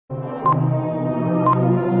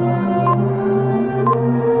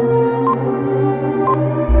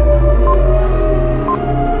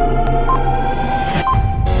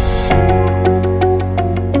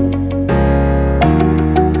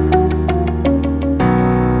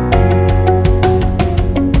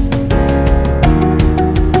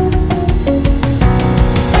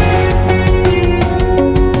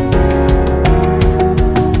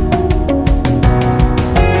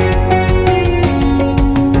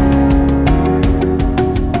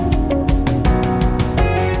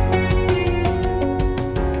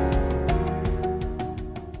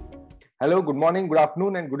good morning, good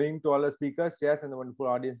afternoon, and good evening to all the speakers, chairs, and the wonderful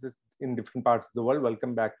audiences in different parts of the world.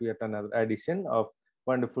 Welcome back to yet another edition of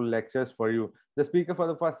wonderful lectures for you. The speaker for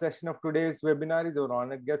the first session of today's webinar is our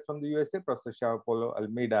honored guest from the USA, Professor Paulo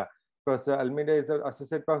Almeida. Professor Almeida is an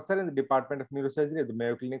associate professor in the Department of Neurosurgery at the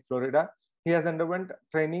Mayo Clinic, Florida. He has underwent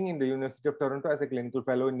training in the University of Toronto as a clinical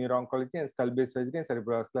fellow in neuro-oncology and skull-based surgery and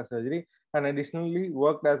cerebrovascular surgery, and additionally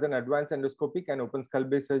worked as an advanced endoscopic and open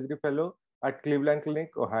skull-based surgery fellow at Cleveland Clinic,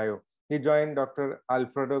 Ohio. He joined Dr.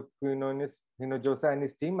 Alfredo Hinojosa and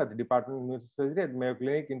his team at the Department of Neurosurgery at Mayo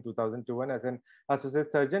Clinic in 2001 as an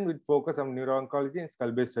associate surgeon with focus on neuro-oncology and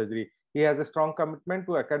skull-based surgery. He has a strong commitment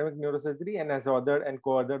to academic neurosurgery and has authored and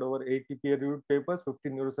co-authored over 80 peer-reviewed papers,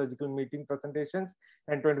 15 neurosurgical meeting presentations,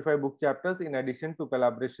 and 25 book chapters, in addition to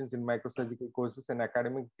collaborations in microsurgical courses and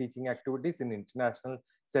academic teaching activities in international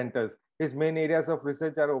centers. His main areas of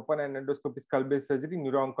research are open and endoscopic skull-based surgery,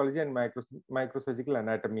 neuro-oncology, and microsurgical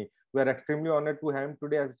anatomy. We are extremely honored to have him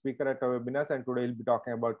today as a speaker at our webinars, and today he'll be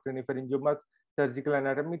talking about craniopharyngiomas, surgical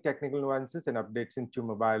anatomy, technical nuances, and updates in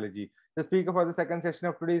tumor biology. The speaker for the second session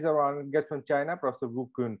of today is our honored guest from China, Professor Wu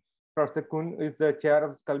Kun. Professor Kun is the chair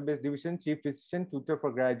of skull-based division, chief physician, tutor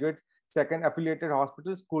for graduates, second affiliated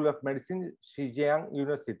hospital, School of Medicine, Zhejiang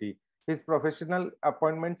University. His professional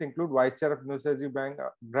appointments include vice chair of neurosurgery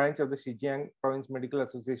branch of the Zhejiang Province Medical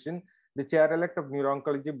Association, the chair-elect of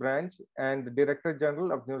neuro-oncology branch, and the director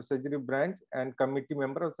general of neurosurgery branch, and committee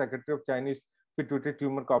member of secretary of Chinese Pituitary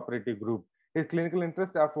Tumor Cooperative Group. His clinical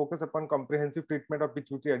interests are focused upon comprehensive treatment of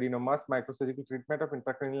pituitary adenomas, microsurgical treatment of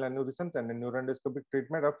intracranial aneurysms, and the neuroendoscopic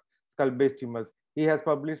treatment of skull-based tumors. He has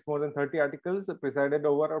published more than 30 articles, presided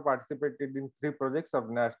over or participated in 3 projects of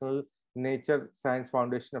National Nature Science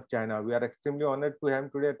Foundation of China. We are extremely honored to have him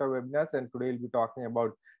today at our webinars, and today we'll be talking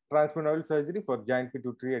about transfemoral surgery for giant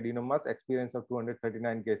pituitary adenomas, experience of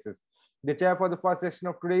 239 cases. The chair for the first session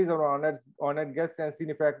of today is our honored guest and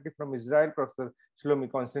senior faculty from Israel, Professor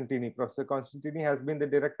Shlomi Constantini. Professor Constantini has been the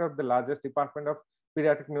director of the largest department of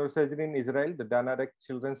pediatric neurosurgery in Israel, the Danarek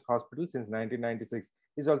Children's Hospital, since 1996.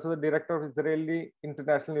 He is also the director of Israeli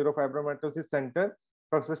International Neurofibromatosis Center.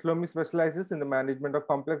 Professor Shlomi specializes in the management of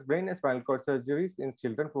complex brain and spinal cord surgeries in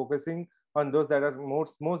children, focusing on those that are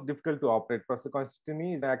most difficult to operate. Professor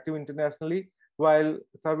Constantini is active internationally while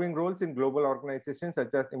serving roles in global organizations such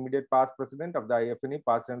as immediate past president of the IFNE,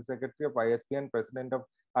 past general secretary of ISPN, president of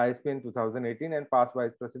ISPN 2018, and past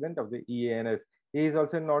vice president of the ACNS. He is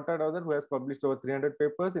also a noted author who has published over 300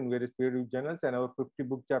 papers in various peer-reviewed journals and over 50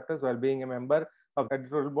 book chapters, while being a member of the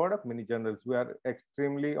editorial board of many journals. We are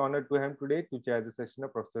extremely honored to have him today to chair the session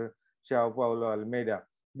of Professor Paulo Almeida.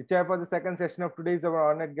 The chair for the second session of today is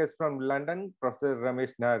our honored guest from London, Professor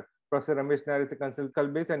Ramesh Nair. Professor Ramesh Nair is the consultant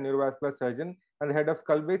skull-based and neurovascular surgeon and the head of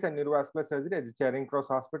skull-based and neurovascular surgery at the Charing Cross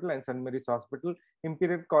Hospital and St. Mary's Hospital,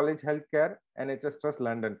 Imperial College Healthcare, NHS Trust,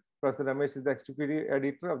 London. Professor Ramesh is the executive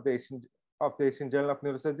editor of the Asian Journal of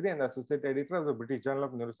Neurosurgery and associate editor of the British Journal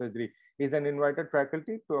of Neurosurgery. He is an invited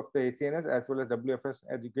faculty of the ACNS as well as WFS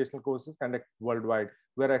educational courses conducted worldwide.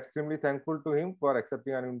 We are extremely thankful to him for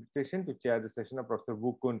accepting our invitation to chair the session of Professor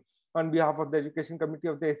Wu Kun. On behalf of the Education Committee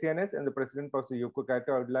of the ACNS and the President, Professor Yoko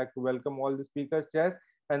Kaito, I would like to welcome all the speakers, chairs,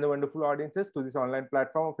 and the wonderful audiences to this online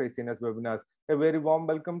platform of ACNS webinars. A very warm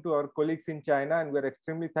welcome to our colleagues in China, and we are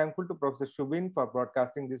extremely thankful to Professor Shubin for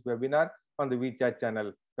broadcasting this webinar on the WeChat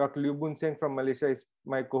channel. Dr. Liu Bun Seng from Malaysia is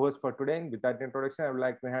my co-host for today, and with that introduction, I would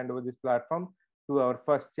like to hand over this platform to our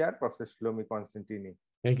first chair, Professor Shlomi Constantini.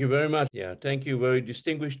 Thank you very much. Yeah, thank you, very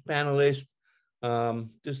distinguished panelists.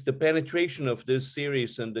 Just the penetration of this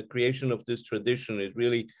series and the creation of this tradition is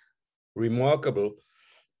really remarkable,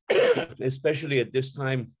 especially at this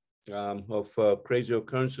time of crazy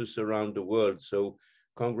occurrences around the world. So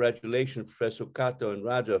congratulations, Professor Kato and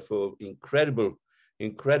Raja, for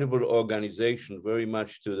incredible organization, very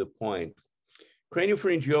much to the point.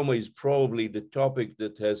 Craniopharyngioma is probably the topic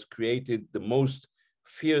that has created the most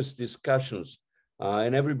fierce discussions,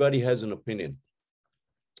 and everybody has an opinion.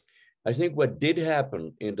 I think what did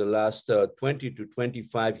happen in the last 20 to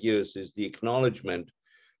 25 years is the acknowledgement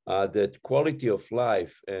that quality of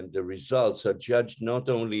life and the results are judged not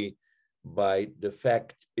only by the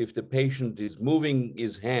fact if the patient is moving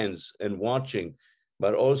his hands and watching,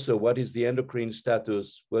 but also what is the endocrine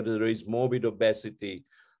status, whether there is morbid obesity,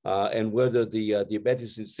 and whether the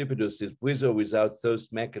diabetes insipidus is with or without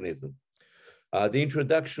thirst mechanism. The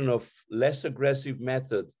introduction of less aggressive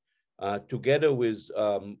method together with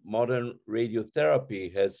modern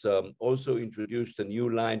radiotherapy has also introduced a new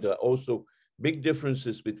line. There are also big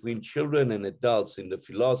differences between children and adults in the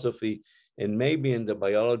philosophy and maybe in the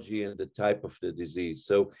biology and the type of the disease.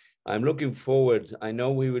 So I'm looking forward. I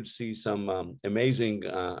know we would see some amazing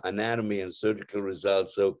anatomy and surgical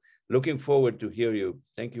results. So looking forward to hear you.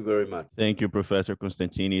 Thank you very much. Thank you, Professor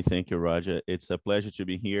Constantini. Thank you, Raja. It's a pleasure to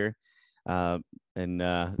be here. And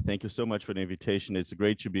thank you so much for the invitation. It's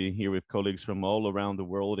great to be here with colleagues from all around the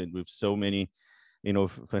world and with so many,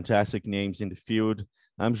 fantastic names in the field.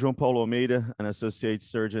 I'm João Paulo Almeida, an associate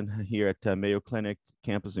surgeon here at Mayo Clinic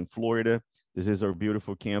campus in Florida. This is our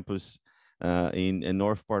beautiful campus in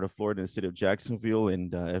north part of Florida, in the city of Jacksonville,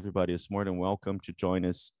 and everybody is more than welcome to join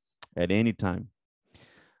us at any time.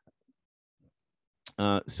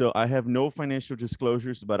 So I have no financial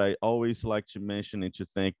disclosures, but I always like to mention and to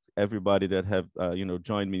thank everybody that have,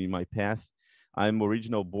 joined me in my path. I'm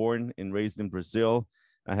originally born and raised in Brazil.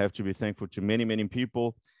 I have to be thankful to many, many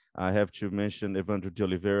people. I have to mention Evandro de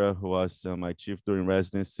Oliveira, who was my chief during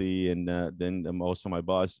residency, and then also my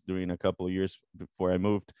boss during a couple of years before I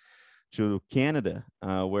moved to Canada,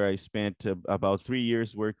 where I spent about 3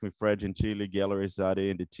 years working with Fred Gentili,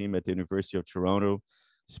 Galerizade, and the team at the University of Toronto,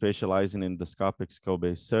 specializing in endoscopic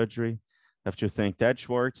skull-based surgery. I have to thank Ted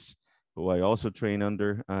Schwartz, who I also trained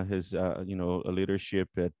under his, leadership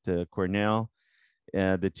at Cornell,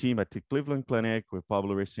 the team at the Cleveland Clinic with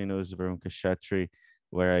Pablo Recinos, Veronica Chetri,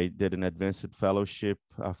 where I did an advanced fellowship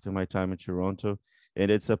after my time in Toronto.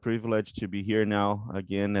 And it's a privilege to be here now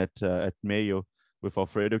again at Mayo with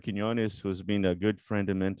Alfredo Quinones, who's been a good friend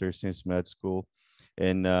and mentor since med school,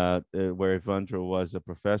 and where Evandro was a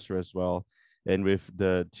professor as well. And with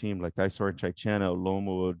the team like Isor Chaichana,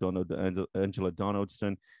 Lomo, Angela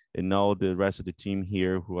Donaldson, and all the rest of the team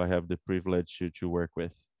here who I have the privilege to work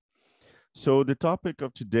with. So the topic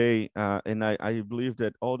of today, and I believe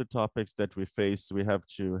that all the topics that we face, we have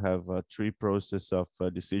to have a three process of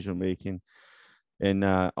decision making, and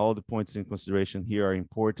all the points in consideration here are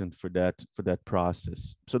important for that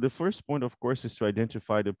process. So the first point, of course, is to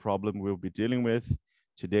identify the problem we'll be dealing with.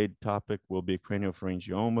 Today, the topic will be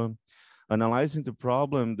craniopharyngioma. Analyzing the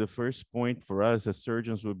problem, the first point for us as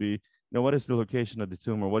surgeons would be, what is the location of the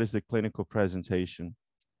tumor? What is the clinical presentation?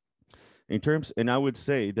 And I would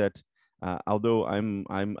say that although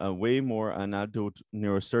I'm a way more an adult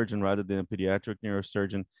neurosurgeon rather than a pediatric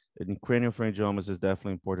neurosurgeon, and craniopharyngiomas is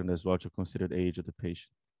definitely important as well to consider the age of the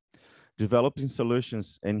patient. Developing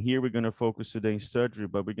solutions, and here we're going to focus today in surgery,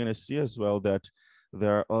 but we're going to see as well that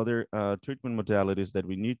there are other treatment modalities that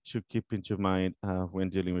we need to keep into mind when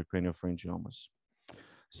dealing with craniopharyngiomas.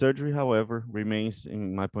 Surgery, however, remains,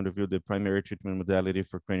 in my point of view, the primary treatment modality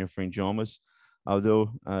for craniopharyngiomas,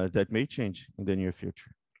 although that may change in the near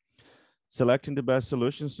future. Selecting the best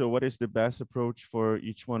solution. So what is the best approach for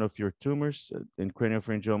each one of your tumors? And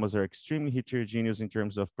craniopharyngiomas are extremely heterogeneous in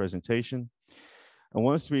terms of presentation. And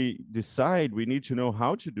once we decide, we need to know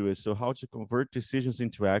how to do it. So how to convert decisions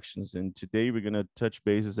into actions. And today we're going to touch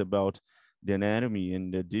bases about the anatomy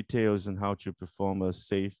and the details on how to perform a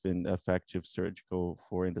safe and effective surgical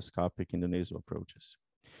for endoscopic and nasal approaches.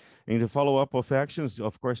 In the follow-up of actions,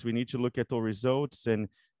 of course, we need to look at our results and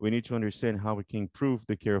we need to understand how we can improve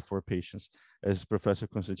the care for patients. As Professor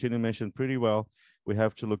Constantino mentioned pretty well, we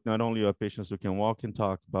have to look not only at patients who can walk and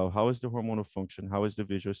talk about how is the hormonal function, how is the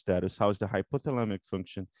visual status, how is the hypothalamic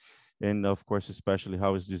function, and of course, especially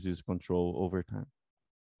how is disease control over time.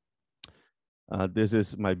 This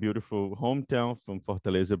is my beautiful hometown from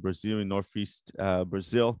Fortaleza, Brazil, in Northeast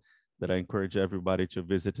Brazil, that I encourage everybody to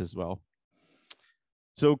visit as well.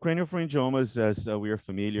 So craniopharyngiomas, as we are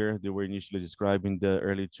familiar, they were initially described in the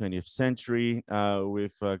early 20th century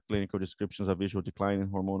with clinical descriptions of visual decline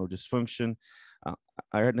and hormonal dysfunction.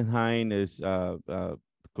 Erdenheim is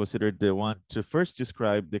considered the one to first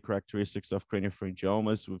describe the characteristics of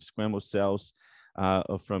craniopharyngiomas with squamous cells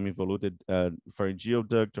from involuted pharyngeal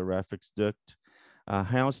duct or raphex duct.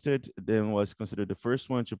 Halsted then was considered the first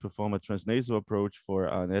one to perform a transnasal approach for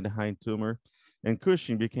an Erdenheim tumor. And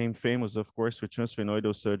Cushing became famous, of course, with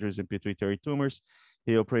transsphenoidal surgeries in pituitary tumors.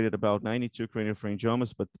 He operated about 92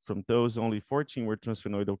 craniopharyngiomas, but from those, only 14 were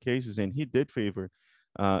transsphenoidal cases, and he did favor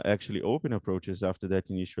actually open approaches after that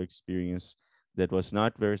initial experience that was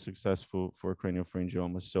not very successful for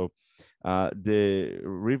craniopharyngiomas. So the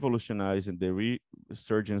revolutionizing the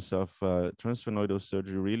resurgence of transsphenoidal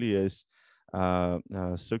surgery really is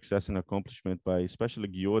success and accomplishment by especially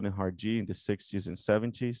Guillaume and Hardy in the 60s and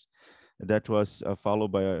 70s. That was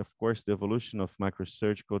followed by, of course, the evolution of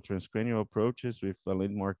microsurgical transcranial approaches with a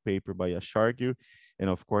landmark paper by Ashargu, and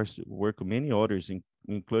of course, work of many others,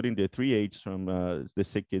 including the 3Hs from the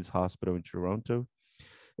Sick Kids Hospital in Toronto.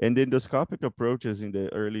 And the endoscopic approaches in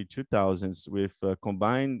the early 2000s with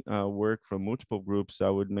combined work from multiple groups. I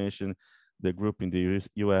would mention the group in the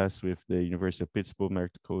US with the University of Pittsburgh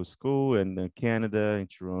Medical School, and Canada, in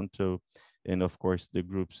Toronto, and of course the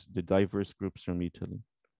groups, the diverse groups from Italy.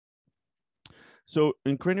 So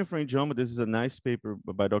in craniopharyngioma, this is a nice paper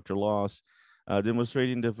by Dr. Loss,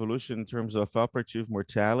 demonstrating the evolution in terms of operative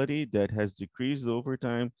mortality that has decreased over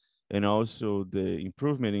time, and also the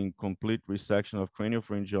improvement in complete resection of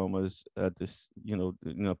craniopharyngiomas at this,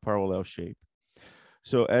 in a parallel shape.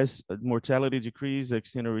 So as mortality decreased,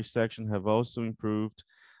 extended resection have also improved.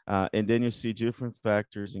 And then you see different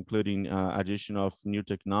factors, including addition of new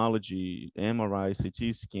technology, MRI,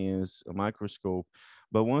 CT scans, a microscope.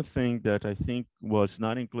 But one thing that I think was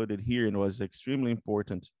not included here and was extremely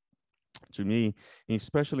important to me,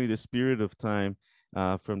 especially this period of time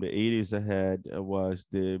from the 80s ahead, was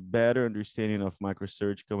the better understanding of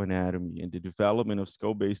microsurgical anatomy and the development of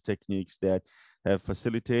skull-based techniques that have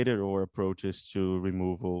facilitated or approaches to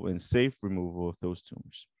removal and safe removal of those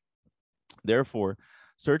tumors. Therefore,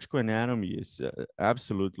 surgical anatomy is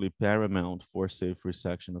absolutely paramount for safe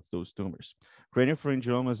resection of those tumors.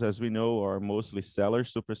 Craniopharyngiomas, as we know, are mostly sellar,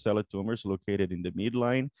 suprasellar tumors located in the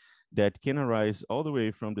midline that can arise all the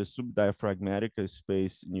way from the subdiaphragmatic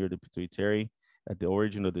space near the pituitary at the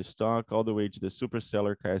origin of the stalk, all the way to the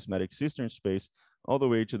suprasellar chiasmatic cistern space, all the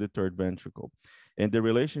way to the third ventricle. And the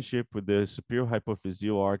relationship with the superior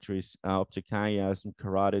hypophyseal arteries, optic chiasm,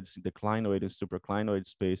 carotids, the clinoid and supraclinoid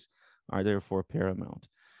space are therefore paramount.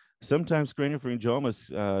 Sometimes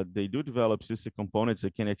craniopharyngiomas, they do develop cystic components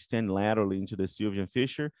that can extend laterally into the sylvian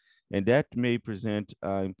fissure, and that may present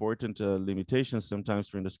important limitations sometimes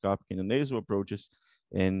for endoscopic and nasal approaches,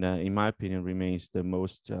 and in my opinion, remains the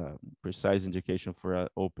most precise indication for an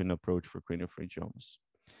open approach for craniopharyngiomas.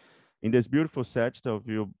 In this beautiful sagittal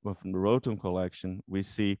view of the Rotem collection, we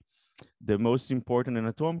see the most important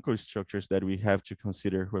anatomical structures that we have to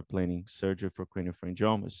consider when planning surgery for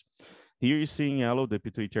craniopharyngiomas. Here you see in yellow the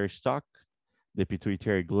pituitary stalk, the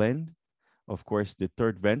pituitary gland, of course, the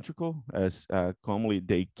third ventricle, as commonly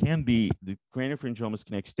they can be, the craniopharyngiomas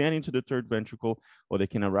can extend into the third ventricle, or they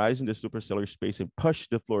can arise in the suprasellar space and push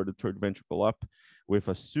the floor of the third ventricle up with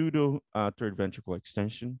a pseudo third ventricle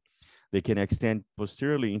extension. They can extend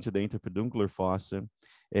posteriorly into the interpeduncular fossa,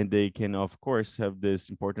 and they can, of course, have this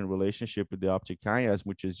important relationship with the optic chiasm,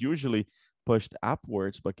 which is usually pushed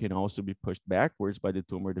upwards, but can also be pushed backwards by the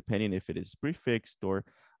tumor, depending if it is prefixed or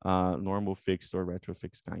normal fixed or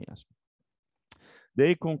retrofixed chiasm.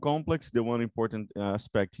 The acon complex, the one important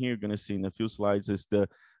aspect here you're going to see in a few slides is the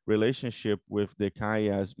relationship with the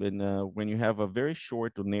chiasm. And when you have a very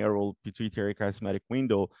short or narrow pituitary chiasmatic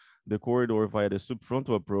window, the corridor via the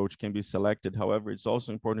subfrontal approach can be selected. However, it's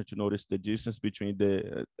also important to notice the distance between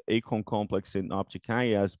the acon complex and optic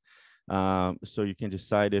chiasm, so you can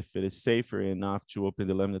decide if it is safer enough to open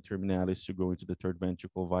the lamina terminalis to go into the third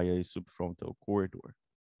ventricle via a subfrontal corridor.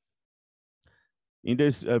 In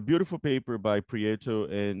this beautiful paper by Prieto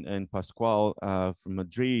and Pascual from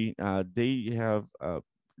Madrid, they have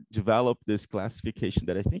developed this classification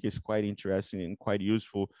that I think is quite interesting and quite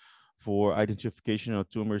useful for identification of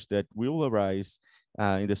tumors that will arise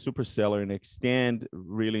in the suprasellar and extend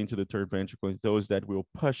really into the third ventricle, and those that will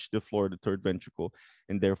push the floor of the third ventricle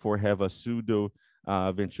and therefore have a pseudo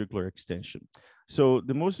ventricular extension. So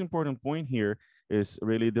the most important point here is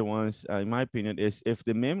really the ones, in my opinion, is if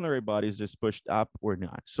the mammillary bodies is pushed up or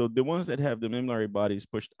not. So the ones that have the mammillary bodies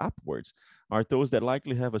pushed upwards are those that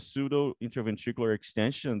likely have a pseudo interventricular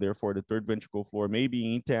extension. Therefore, the third ventricle floor may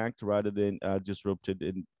be intact rather than disrupted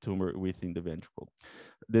in tumor within the ventricle.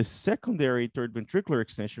 The secondary third ventricular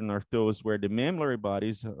extension are those where the mammillary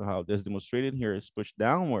bodies, as demonstrated here, is pushed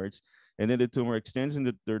downwards, and then the tumor extends in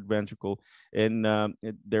the third ventricle, and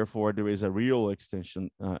therefore there is a real extension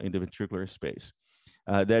in the ventricular space.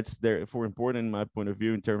 That's therefore important in my point of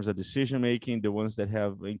view in terms of decision making. The ones that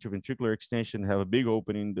have interventricular extension have a big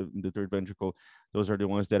opening in the third ventricle. Those are the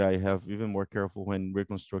ones that I have even more careful when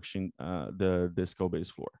reconstructing the skull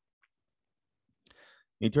base floor.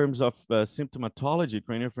 In terms of symptomatology,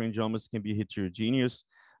 craniopharyngiomas can be heterogeneous.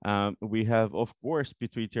 We have, of course,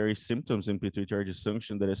 pituitary symptoms and pituitary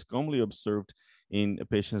dysfunction that is commonly observed in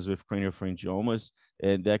patients with craniopharyngiomas,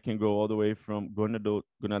 and that can go all the way from gonadotroph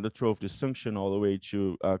dysfunction all the way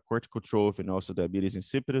to corticotroph and also diabetes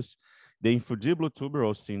insipidus. The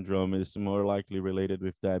infundibulotuberous syndrome is more likely related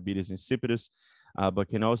with diabetes insipidus, but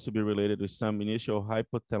can also be related with some initial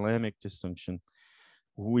hypothalamic dysfunction,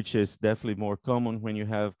 which is definitely more common when you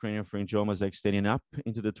have craniopharyngiomas extending up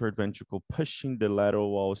into the third ventricle, pushing the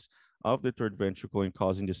lateral walls of the third ventricle and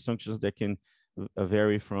causing dysfunctions that can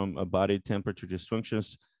vary from body temperature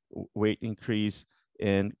dysfunctions, weight increase,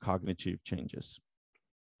 and cognitive changes.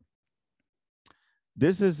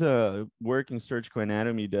 This is a work in surgical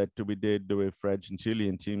anatomy that we did with Fred Gentili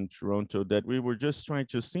and Team Toronto, that we were just trying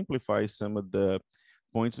to simplify some of the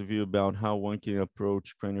points of view about how one can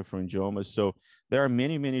approach craniopharyngiomas. So there are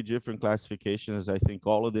many, many different classifications. I think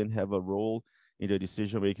all of them have a role in the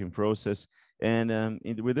decision-making process. And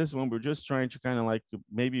with this one, we're just trying to kind of like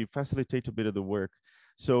maybe facilitate a bit of the work.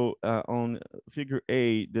 So on figure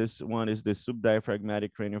A, this one is the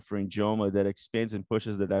subdiaphragmatic craniopharyngioma that expands and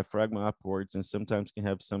pushes the diaphragm upwards and sometimes can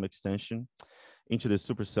have some extension into the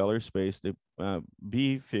suprasellar space. The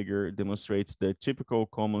B figure demonstrates the typical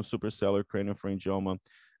common suprasellar craniopharyngioma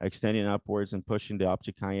extending upwards and pushing the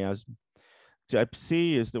optic chiasm. Type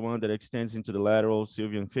C is the one that extends into the lateral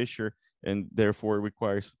Sylvian fissure and therefore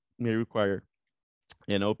may require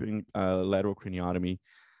an open lateral craniotomy.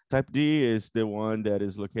 Type D is the one that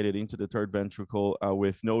is located into the third ventricle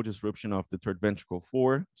with no disruption of the third ventricle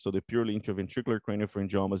floor. So the purely intraventricular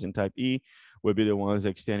craniopharyngiomas in type E would be the ones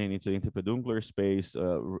extending into the interpeduncular space,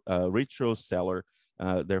 retrosellar,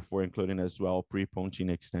 therefore including as well pre-pontine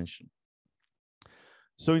extension.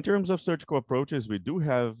 So in terms of surgical approaches, we do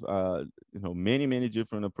have many, many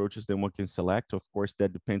different approaches that one can select. Of course,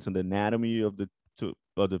 that depends on the anatomy of the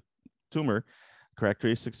tumor,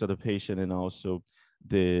 characteristics of the patient, and also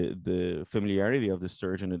the familiarity of the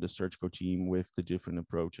surgeon and the surgical team with the different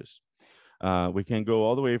approaches. We can go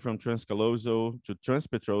all the way from transcallosal to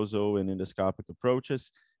transpetrosal and endoscopic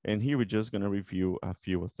approaches. And here we're just going to review a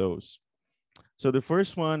few of those. So the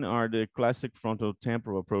first one are the classic frontal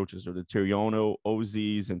temporal approaches, or the terional,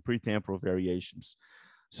 OZs, and pretemporal variations.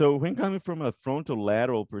 So when coming from a frontal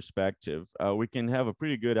lateral perspective, we can have a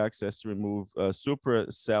pretty good access to remove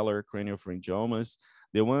suprasellar craniopharyngiomas,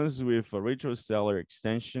 the ones with a retrosellar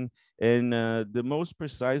extension, and the most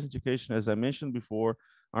precise indication, as I mentioned before,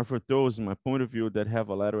 are for those, in my point of view, that have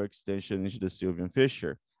a lateral extension into the Sylvian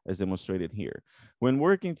fissure, as demonstrated here. When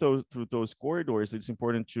working through those corridors, it's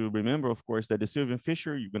important to remember, of course, that the Sylvian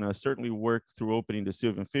fissure, you're going to certainly work through opening the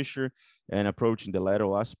Sylvian fissure and approaching the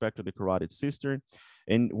lateral aspect of the carotid cistern.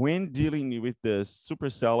 And when dealing with the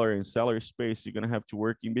suprasellar and sellar space, you're going to have to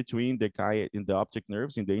work in between the optic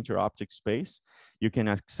nerves in the interoptic space. You can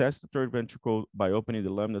access the third ventricle by opening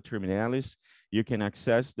the lamina terminalis. You can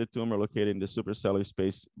access the tumor located in the suprasellar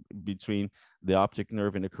space between the optic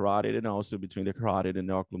nerve and the carotid, and also between the carotid and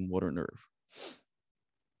the oculomotor nerve.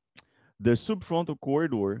 The subfrontal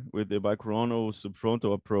corridor with the bicoronal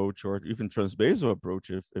subfrontal approach, or even transbasal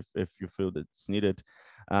approach, if you feel that's needed,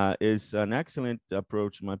 is an excellent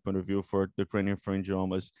approach, in my point of view, for the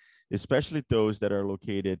craniopharyngiomas, especially those that are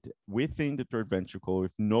located within the third ventricle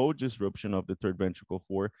with no disruption of the third ventricle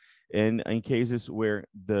floor, and in cases where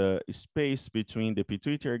the space between the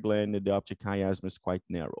pituitary gland and the optic chiasm is quite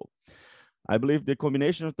narrow. I believe the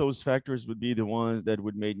combination of those factors would be the ones that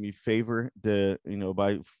would make me favor the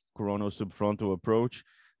bicoronal subfrontal approach,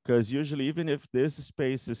 because usually, even if this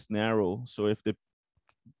space is narrow, so if the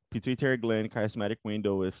pituitary gland chiasmatic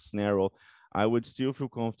window is narrow, I would still feel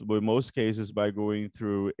comfortable in most cases by going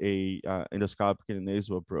through a endoscopic and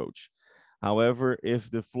nasal approach. However, if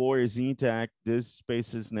the floor is intact, this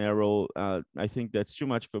space is narrow, I think that's too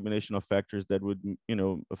much combination of factors that would,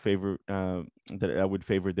 favor, that I would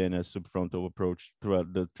favor then a subfrontal approach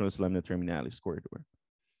throughout the translamina terminalis corridor.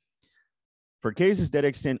 For cases that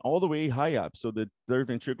extend all the way high up, so the third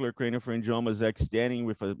ventricular craniopharyngioma is extending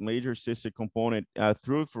with a major cystic component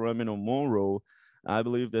through foraminal Monroe, I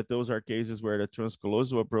believe that those are cases where the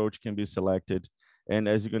transcallosal approach can be selected. And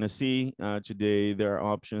as you're going to see today, there are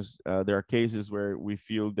options. There are cases where we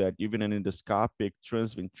feel that even an endoscopic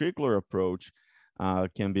transventricular approach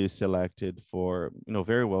can be selected for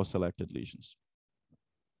very well selected lesions.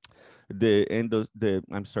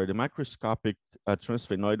 The microscopic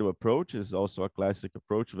transsphenoidal approach is also a classic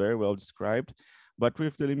approach, very well described, but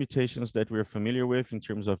with the limitations that we're familiar with in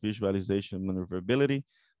terms of visualization and maneuverability.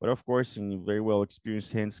 But of course, in very well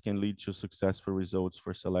experienced hands can lead to successful results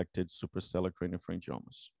for selected suprasellar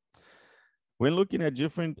craniopharyngiomas. When looking at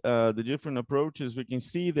the different approaches, we can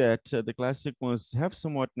see that the classic ones have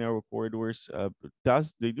somewhat narrow corridors.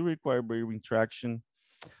 They do require breathing traction.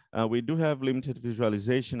 We do have limited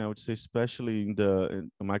visualization, I would say, especially in the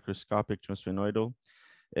microscopic transsphenoidal,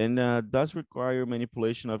 and does require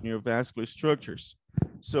manipulation of neurovascular structures.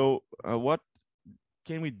 So what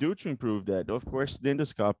can we do to improve that? Of course, the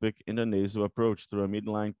endoscopic and the nasal approach through a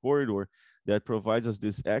midline corridor that provides us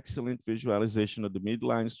this excellent visualization of the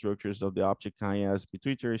midline structures of the optic chiasm,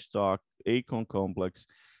 pituitary stalk, acon complex,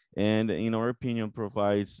 and in our opinion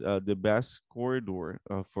provides the best corridor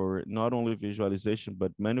for not only visualization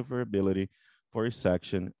but maneuverability for a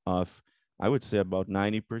section of, I would say, about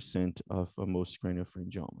 90% of most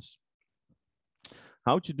craniopharyngiomas.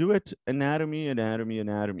 How to do it? Anatomy, anatomy,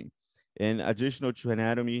 anatomy. And additional to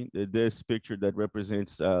anatomy, this picture that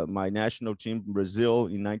represents my national team, Brazil,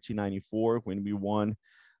 in 1994 when we won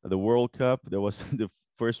the World Cup. That was the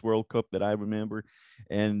first World Cup that I remember,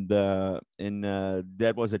 and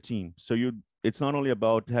that was a team. So it's not only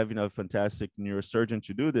about having a fantastic neurosurgeon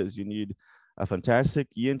to do this. You need a fantastic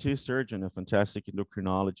ENT surgeon, a fantastic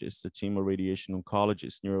endocrinologist, a team of radiation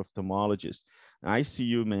oncologists, neuro-ophthalmologists,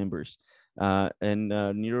 ICU members, and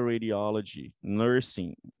neuroradiology,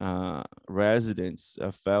 nursing, residents,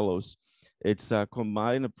 fellows. It's a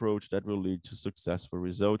combined approach that will lead to successful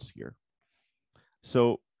results here.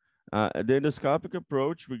 So the endoscopic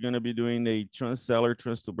approach, we're going to be doing a transcellular,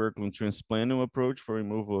 transtuberculum, transplanum approach for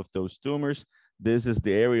removal of those tumors. This is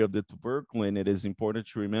the area of the tuberculin. It is important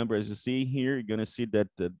to remember, as you see here, you're going to see that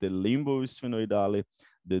the limbo is sphenoidale.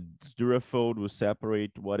 The durafold will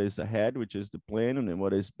separate what is ahead, which is the planum, and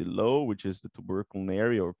what is below, which is the tuberculin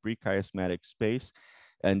area or prechiasmatic space.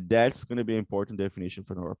 And that's going to be an important definition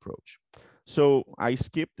for our approach. So I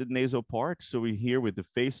skipped the nasal part. So we're here with the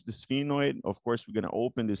face of the sphenoid. Of course, we're going to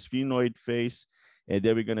open the sphenoid face, and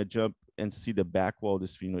then we're going to jump and see the back wall of the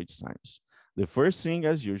sphenoid sinus. The first thing,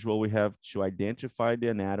 as usual, we have to identify the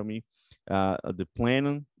anatomy, the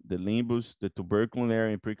planum, the limbus, the tuberculin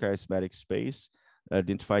area and prechiasmatic space,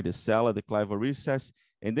 identify the sella, the clival recess,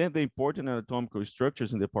 and then the important anatomical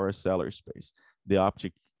structures in the paracellular space, the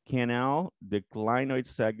optic canal, the clinoid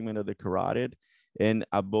segment of the carotid, and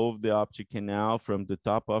above the optic canal, from the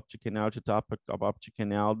top optic canal to top of optic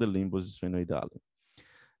canal, the limbus sphenoidale.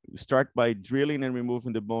 We start by drilling and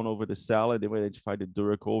removing the bone over the sella. Then we identify the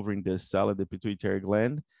dura covering the sella, the pituitary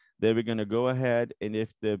gland. Then we're going to go ahead, and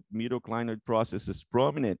if the middle clinoid process is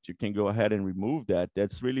prominent, you can go ahead and remove that.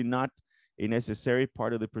 That's really not a necessary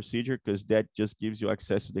part of the procedure, because that just gives you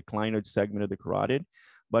access to the clinoid segment of the carotid.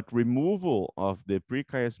 But removal of the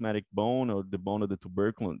prechiasmatic bone or the bone of the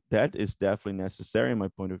tuberculum, that is definitely necessary in my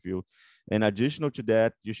point of view. And additional to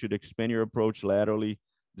that, you should expand your approach laterally,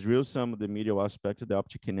 drill some of the medial aspect of the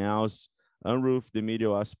optic canals, unroof the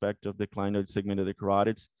medial aspect of the clinoid segment of the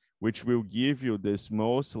carotids, which will give you this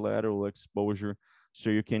most lateral exposure, so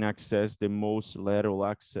you can access the most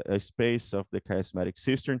lateral space of the chiasmatic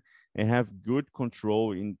cistern and have good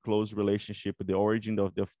control in close relationship with the origin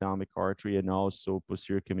of the ophthalmic artery and also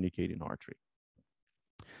posterior communicating artery.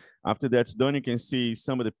 After that's done, you can see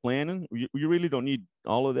some of the planning. You really don't need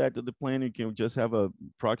all of that to the planning. You can just have a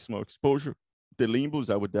proximal exposure. The limbus,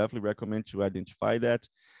 I would definitely recommend to identify that.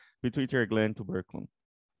 Pituitary gland, tuberculum.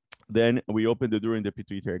 Then we open the dura in the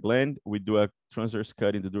pituitary gland. We do a transverse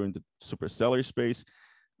cut in the dura in the suprasellar space,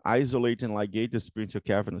 isolate and ligate the superior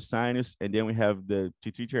cavernous sinus, and then we have the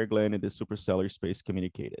pituitary gland and the suprasellar space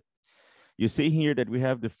communicated. You see here that we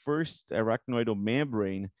have the first arachnoidal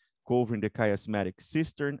membrane covering the chiasmatic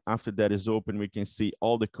cistern. After that is open, we can see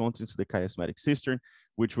all the contents of the chiasmatic cistern,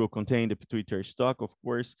 which will contain the pituitary stalk, of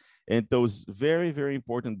course, and those very, very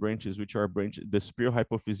important branches, which are the superior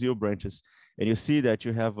hypophyseal branches. And you see that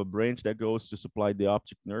you have a branch that goes to supply the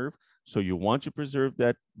optic nerve. So you want to preserve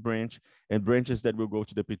that branch, and branches that will go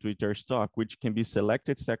to the pituitary stalk, which can be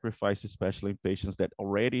selected sacrifice, especially in patients that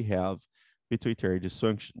already have pituitary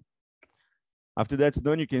dysfunction. After that's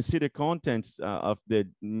done, you can see the contents of the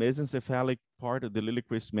mesencephalic part of the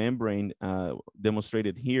Liliequist membrane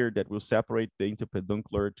demonstrated here, that will separate the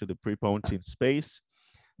interpeduncular to the prepontine space.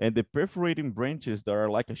 And the perforating branches that are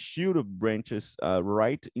like a shield of branches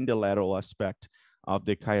right in the lateral aspect of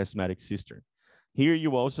the chiasmatic cistern. Here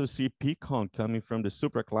you also see PCON coming from the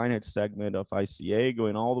supraclinoid segment of ICA,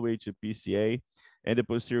 going all the way to PCA and the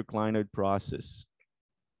posterior clinoid process.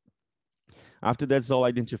 After that's all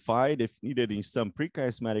identified, if needed in some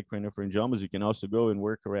prechiasmatic craniopharyngiomas, you can also go and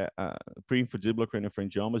work around pre-infundibular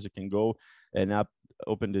craniopharyngiomas. You can go and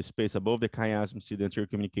open the space above the chiasm, see the anterior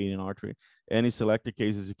communicating artery. And in selected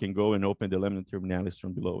cases, you can go and open the lamina terminalis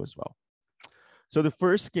from below as well. So the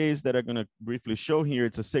first case that I'm going to briefly show here,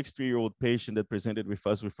 it's a 63-year-old patient that presented with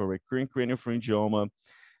us with a recurring craniopharyngioma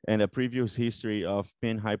and a previous history of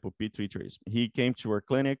panhypopituitarism. He came to our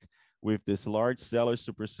clinic with this large cellular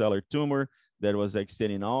suprasellar tumor that was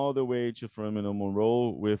extending all the way to foramen Monroe,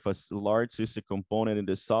 with a large cystic component and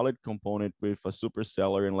the solid component with a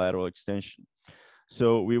suprasellar and lateral extension.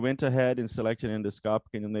 So we went ahead and selected an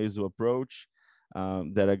endoscopic endonasal approach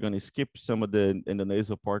that I'm going to skip some of the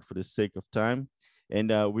endonasal part for the sake of time.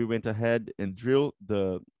 And we went ahead and drilled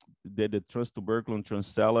the transtuberculum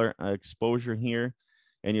transcellular exposure here.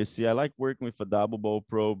 And you see, I like working with a double bowl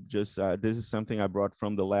probe. Just this is something I brought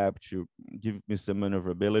from the lab to give me some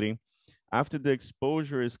maneuverability. After the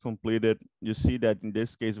exposure is completed, you see that in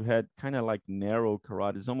this case, we had kind of like narrow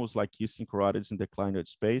carotids, almost like kissing carotids in the clinoid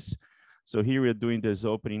space. So here we're doing this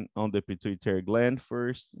opening on the pituitary gland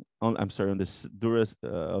first, on the dura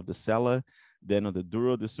of the sella, then on the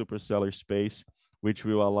dura of the suprasellar space, which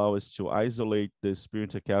will allow us to isolate the superior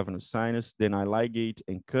intercavernous sinus. Then I ligate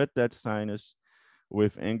and cut that sinus.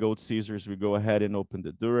 With angled scissors, we go ahead and open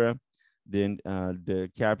the dura. Then the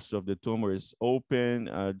capsule of the tumor is open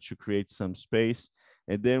to create some space.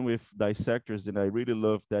 And then with dissectors, and I really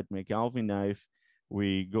love that McAlvin knife,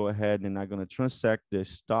 we go ahead and I'm going to transect the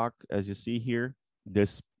stalk. As you see here,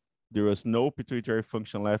 there was no pituitary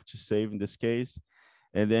function left to save in this case.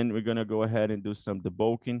 And then we're going to go ahead and do some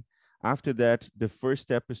debulking. After that, the first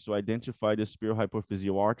step is to identify the superior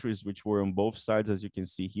hypophyseal arteries, which were on both sides, as you can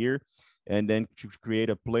see here, and then to create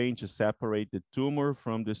a plane to separate the tumor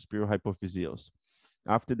from the superior hypophyseals.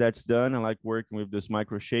 After that's done, I like working with this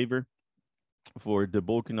microshaver for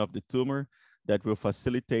debulking of the tumor that will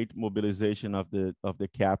facilitate mobilization of the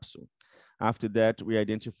capsule. After that, we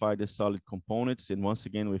identify the solid components, and once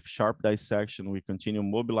again, with sharp dissection, we continue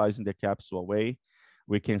mobilizing the capsule away.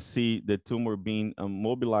 We can see the tumor being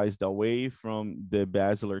mobilized away from the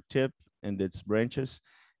basilar tip and its branches,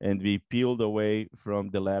 and be peeled away from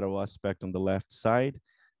the lateral aspect on the left side.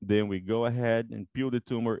 Then we go ahead and peel the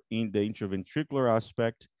tumor in the intraventricular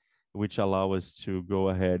aspect, which allow us to go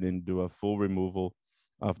ahead and do a full removal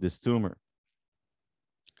of this tumor.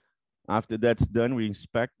 After that's done, we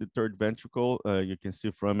inspect the third ventricle. You can see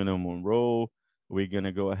foramen Monroe. We're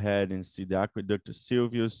gonna go ahead and see the aqueductus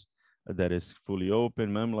sylvius that is fully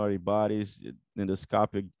open, mammillary bodies,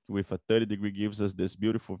 endoscopic with a 30-degree gives us this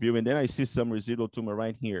beautiful view. And then I see some residual tumor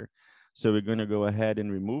right here. So we're gonna go ahead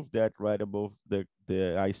and remove that right above the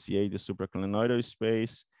ICA, the supraclinoidal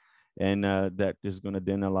space. And that is gonna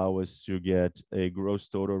then allow us to get a gross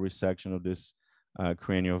total resection of this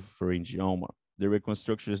craniopharyngioma. The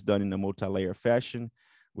reconstruction is done in a multi-layer fashion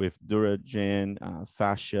with duragen,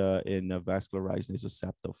 fascia, and a vascularized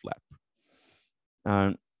nasoseptal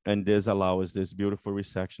flap. And this allows this beautiful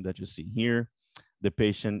resection that you see here. The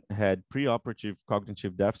patient had preoperative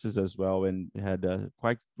cognitive deficits as well and had a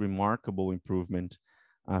quite remarkable improvement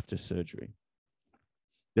after surgery.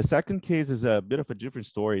 The second case is a bit of a different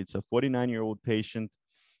story. It's a 49-year-old patient,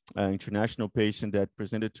 international patient that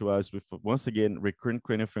presented to us with, once again, recurrent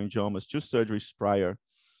craniopharyngiomas, 2 surgeries prior,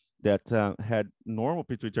 that had normal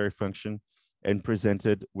pituitary function and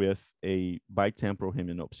presented with a bitemporal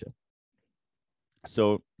hemianopsia.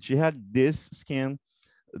 So she had this scan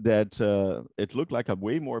that it looked like a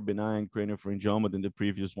way more benign craniopharyngioma than the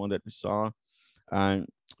previous one that we saw.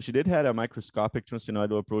 She did have a microscopic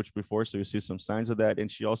transsphenoidal approach before, so you see some signs of that.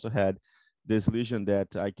 And she also had this lesion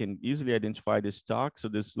that I can easily identify the stalk. So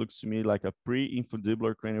this looks to me like a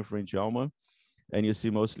pre-infundibular craniopharyngioma. And you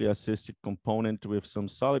see mostly a cystic component with some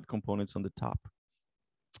solid components on the top.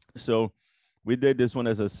 So we did this one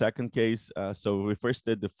as a second case. So we first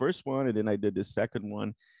did the first one, and then I did the second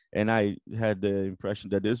one. And I had the impression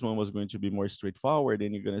that this one was going to be more straightforward,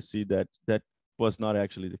 and you're going to see that that was not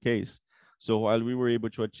actually the case. So while we were able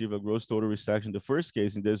to achieve a gross total resection, the first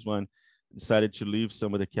case, in this one, decided to leave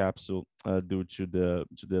some of the capsule due to the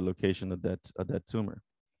location of that tumor.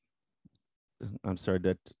 I'm sorry,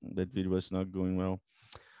 that video was not going well.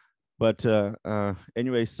 But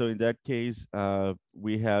anyway, so in that case,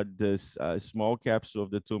 we had this small capsule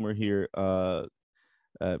of the tumor here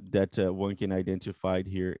that one can identify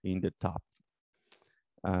here in the top.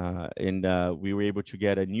 And we were able to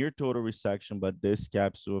get a near total resection, but this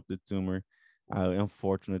capsule of the tumor,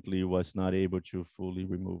 unfortunately, was not able to fully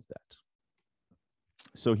remove that.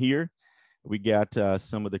 So here we got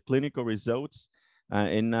some of the clinical results.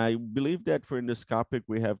 And I believe that for endoscopic,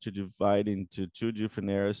 we have to divide into 2 different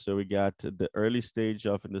areas. So we got the early stage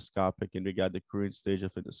of endoscopic, and we got the current stage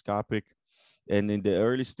of endoscopic. And in the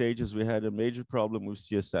early stages, we had a major problem with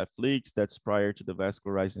CSF leaks. That's prior to the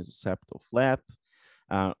vascularized nasoseptal flap.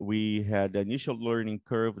 We had the initial learning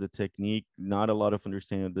curve, the technique, not a lot of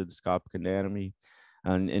understanding of the endoscopic anatomy.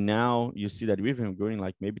 And now you see that we've been going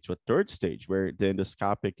like maybe to a 3rd stage where the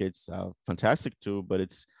endoscopic, it's a fantastic tool, but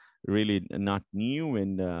it's really not new,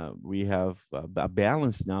 and we have a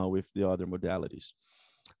balance now with the other modalities.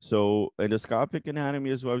 So endoscopic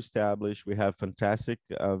anatomy is well established. We have fantastic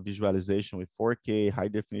visualization with 4K high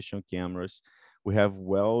definition cameras. We have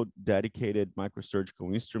well dedicated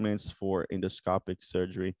microsurgical instruments for endoscopic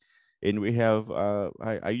surgery. And we have,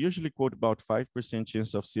 I usually quote about 5%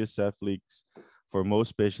 chance of CSF leaks for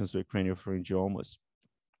most patients with craniopharyngiomas.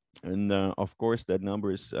 And of course, that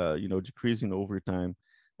number is decreasing over time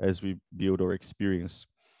as we build our experience.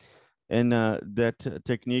 And that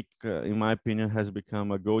technique, in my opinion, has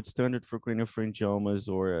become a gold standard for craniopharyngiomas,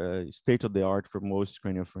 or state of the art for most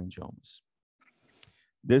craniopharyngiomas.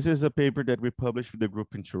 This is a paper that we published with the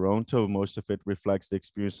group in Toronto. Most of it reflects the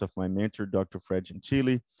experience of my mentor, Dr. Fred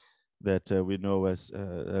Gentili, that we know as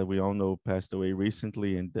we all know passed away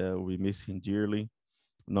recently, and we miss him dearly.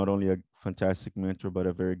 Not only a fantastic mentor, but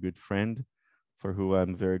a very good friend, for who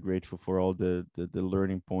I'm very grateful for all the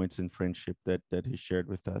learning points and friendship that he shared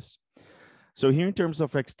with us. So here, in terms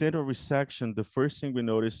of external resection, the first thing we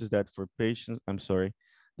notice is that for patients,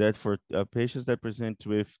 patients that present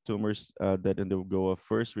with tumors that undergo a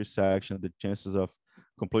first resection, the chances of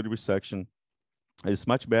complete resection is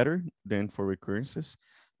much better than for recurrences.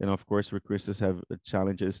 And of course, recurrences have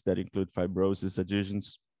challenges that include fibrosis,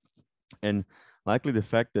 adhesions, and likely the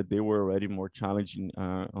fact that they were already more challenging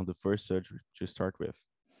on the first surgery to start with.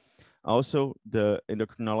 Also, the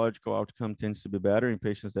endocrinological outcome tends to be better in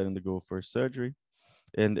patients that undergo first surgery.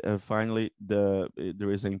 And finally, there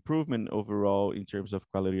is an improvement overall in terms of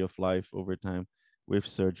quality of life over time with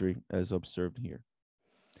surgery, as observed here.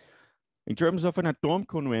 In terms of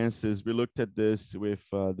anatomical nuances, we looked at this with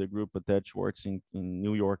the group at Ted Schwartz in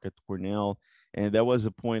New York at Cornell. And that was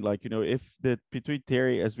a point, like, if the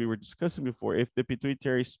pituitary, as we were discussing before, if the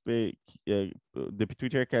pituitary space, the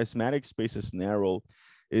pituitary chiasmatic space is narrow,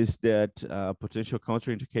 is that potential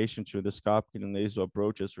contraindication to endoscopic and nasal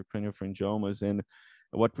approaches for craniopharyngiomas. And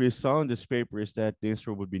what we saw in this paper is that the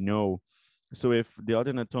answer would be no. So if the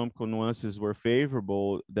other anatomical nuances were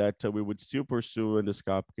favorable, that we would still pursue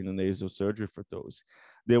endoscopic and nasal surgery for those.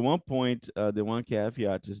 The one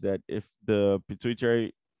caveat is that if the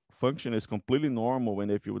pituitary function is completely normal,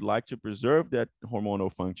 and if you would like to preserve that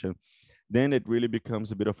hormonal function, then it really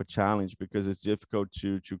becomes a bit of a challenge, because it's difficult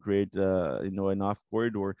to create enough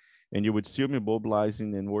corridor, and you would still be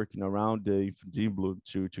mobilizing and working around the infundibulum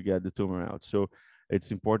to get the tumor out. So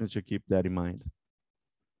it's important to keep that in mind.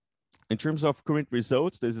 In terms of current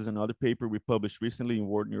results, this is another paper we published recently in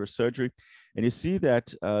World Neurosurgery, and you see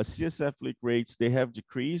that CSF leak rates, they have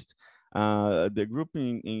decreased. The group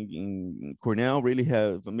in Cornell really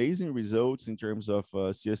have amazing results in terms of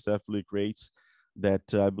CSF leak rates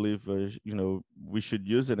that I believe we should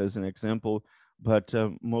use it as an example. But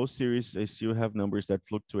most series, they still have numbers that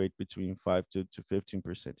fluctuate between 5 to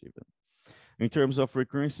 15% even. In terms of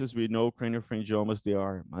recurrences, we know craniopharyngiomas, they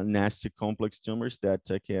are nasty complex tumors that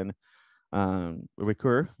can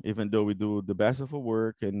recur, even though we do the best of our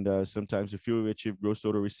work. And sometimes if you achieve gross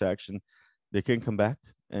total resection, they can come back.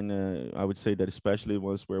 And I would say that especially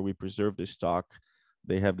ones where we preserve the stock,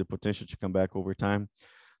 they have the potential to come back over time.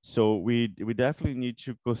 So we definitely need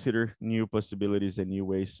to consider new possibilities and new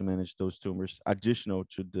ways to manage those tumors, additional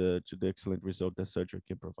to the excellent result that surgery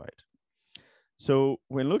can provide. So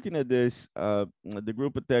when looking at this, the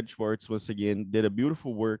group at Ted Schwartz, once again, did a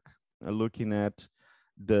beautiful work looking at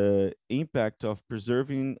the impact of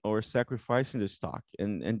preserving or sacrificing the stock.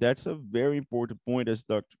 And that's a very important point, as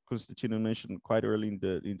Dr. Constantino mentioned quite early in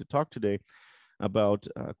the talk today, about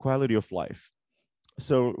quality of life.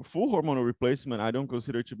 So full hormonal replacement, I don't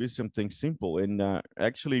consider to be something simple. And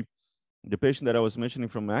actually, the patient that I was mentioning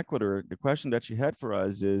from Ecuador, the question that she had for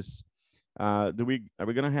us is, are we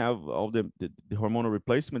going to have all the hormonal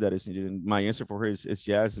replacement that is needed? And my answer for her is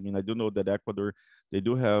yes. I mean, I do know that Ecuador, they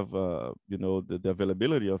do have, the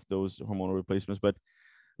availability of those hormonal replacements, but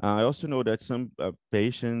I also know that some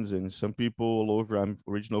patients and some people all over, I'm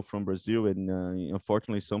original from Brazil, and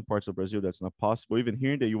unfortunately, some parts of Brazil, that's not possible. Even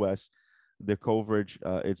here in the US, the coverage,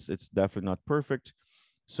 it's definitely not perfect.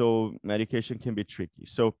 So medication can be tricky.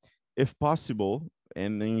 So if possible,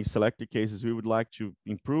 and in selected cases, we would like to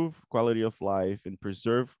improve quality of life and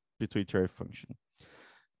preserve pituitary function.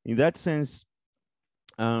 In that sense,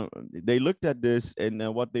 they looked at this,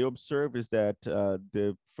 and what they observed is that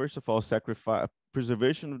first of all,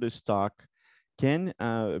 preservation of the stock can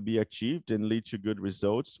be achieved and lead to good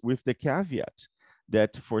results, with the caveat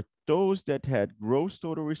that for those that had gross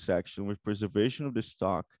total resection with preservation of the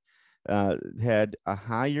stock, had a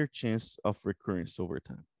higher chance of recurrence over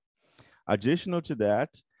time. Additional to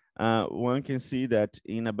that, one can see that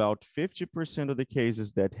in about 50% of the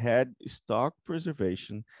cases that had stock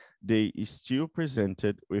preservation, they still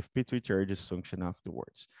presented with pituitary dysfunction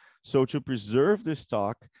afterwards. So to preserve the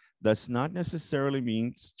stock does not necessarily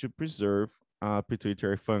mean to preserve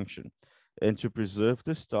pituitary function. And to preserve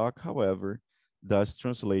the stock, however, does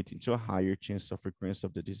translate into a higher chance of recurrence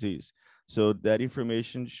of the disease. So that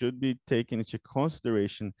information should be taken into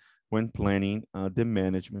consideration when planning the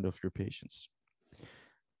management of your patients.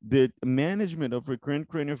 The management of recurrent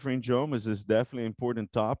craniopharyngiomas is definitely an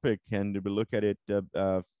important topic, and we look at it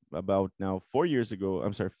about now 4 years ago,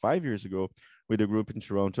 I'm sorry, 5 years ago, with a group in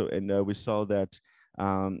Toronto, and we saw that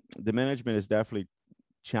the management is definitely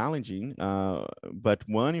challenging, but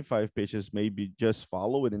 1 in 5 patients maybe just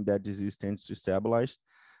follow it and that disease tends to stabilize.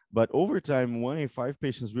 But over time, 1 in 5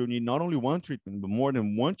 patients will need not only one treatment, but more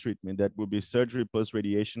than one treatment that will be surgery plus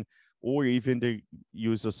radiation, or even the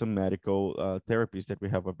use of some medical therapies that we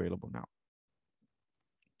have available now.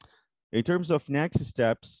 In terms of next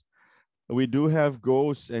steps, we do have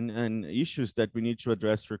goals and issues that we need to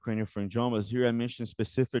address for craniopharyngiomas. Here I mentioned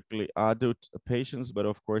specifically adult patients, but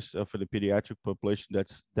of course for the pediatric population,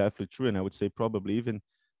 that's definitely true. And I would say probably even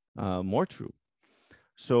more true.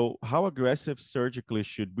 So how aggressive surgically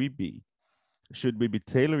should we be? Should we be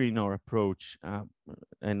tailoring our approach?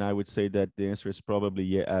 And I would say that the answer is probably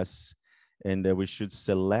yes. And that we should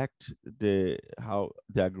select the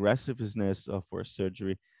aggressiveness of our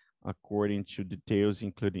surgery according to details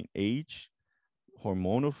including age,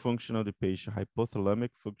 hormonal function of the patient,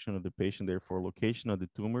 hypothalamic function of the patient, therefore location of the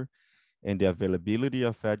tumor, and the availability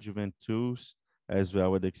of adjuvant tools, as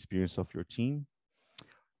well as the experience of your team,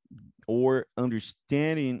 or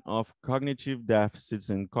understanding of cognitive deficits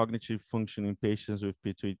and cognitive function in patients with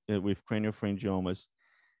craniopharyngiomas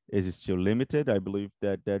is still limited. I believe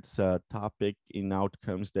that that's a topic in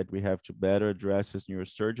outcomes that we have to better address as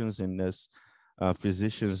neurosurgeons and as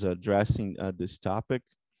physicians addressing this topic.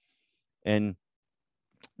 And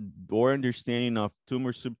our understanding of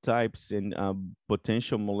tumor subtypes and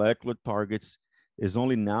potential molecular targets is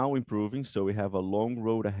only now improving. So we have a long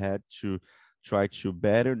road ahead to try to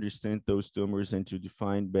better understand those tumors and to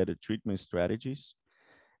define better treatment strategies.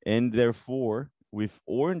 And therefore, with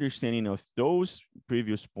our understanding of those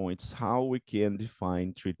previous points, how we can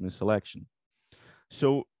define treatment selection.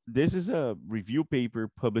 So this is a review paper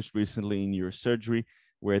published recently in Neurosurgery,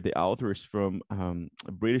 where the authors from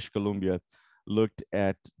British Columbia looked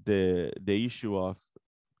at the issue of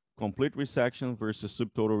complete resection versus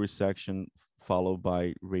subtotal resection followed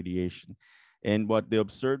by radiation. And what they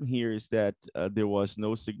observed here is that there was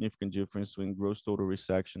no significant difference when gross total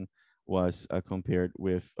resection was compared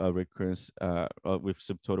with recurrence with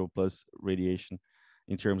subtotal plus radiation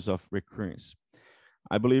in terms of recurrence.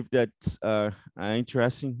 I believe that's an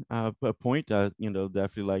interesting point,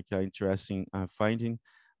 definitely like an interesting finding.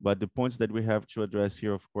 But the points that we have to address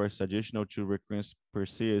here, of course, additional to recurrence per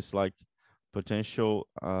se, is like potential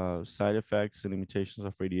side effects and limitations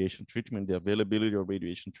of radiation treatment, the availability of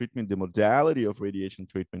radiation treatment, the modality of radiation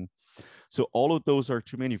treatment. So all of those are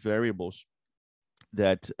too many variables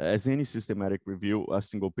that, as any systematic review, a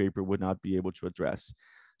single paper would not be able to address.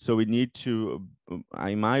 So we need to,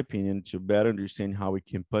 in my opinion, to better understand how we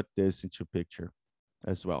can put this into picture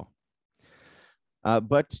as well.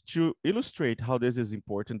 But to illustrate how this is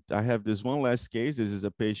important, I have this one last case. This is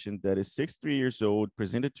a patient that is 63 years old,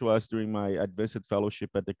 presented to us during my advanced fellowship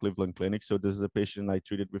at the Cleveland Clinic. So this is a patient I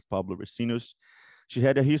treated with Pablo Recinos. She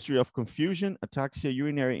had a history of confusion, ataxia,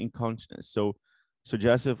 urinary incontinence, so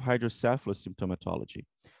suggestive hydrocephalus symptomatology,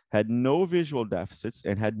 had no visual deficits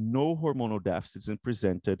and had no hormonal deficits, and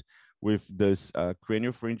presented with this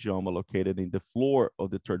craniopharyngioma located in the floor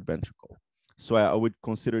of the third ventricle. So I would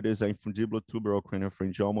consider this an infundibular tuberal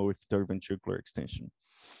craniopharyngioma with third ventricular extension.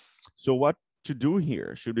 So what to do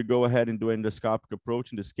here? Should we go ahead and do an endoscopic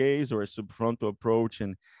approach in this case, or a subfrontal approach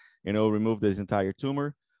and remove this entire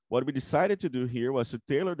tumor? What we decided to do here was to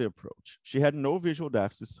tailor the approach. She had no visual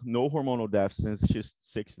deficits, no hormonal deficits. She's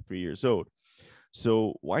 63 years old.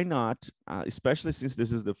 So why not, especially since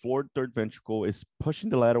this is the floor third ventricle, is pushing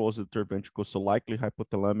the laterals of the third ventricle, so likely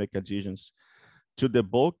hypothalamic adhesions, to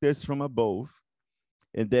debulk this from above,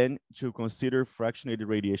 and then to consider fractionated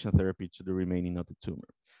radiation therapy to the remaining of the tumor.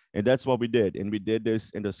 And that's what we did. And we did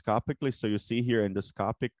this endoscopically. So you see here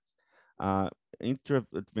endoscopic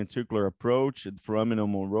intraventricular approach,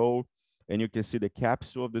 foraminal Monroe, and you can see the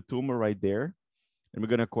capsule of the tumor right there. And we're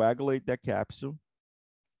going to coagulate that capsule,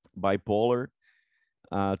 bipolar,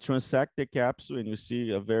 transect the capsule, and you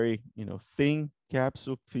see a very thin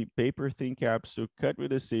capsule, paper thin capsule, cut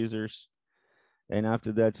with the scissors. And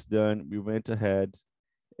after that's done, we went ahead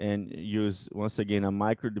and used, once again, a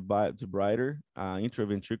microdebrider,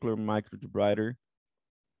 intraventricular microdebrider,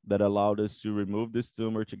 that allowed us to remove this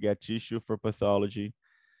tumor to get tissue for pathology.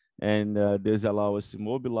 And this allowed us to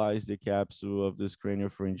mobilize the capsule of this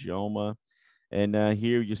craniopharyngioma. And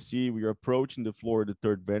here you see we are approaching the floor of the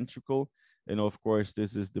third ventricle. And of course,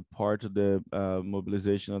 this is the part of the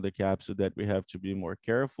mobilization of the capsule that we have to be more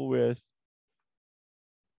careful with.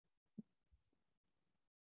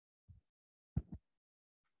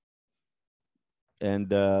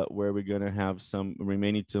 And where we're going to have some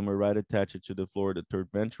remaining tumor right attached to the floor of the third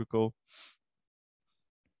ventricle.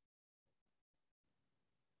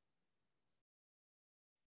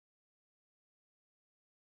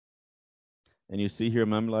 And you see here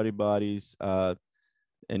mammillary bodies,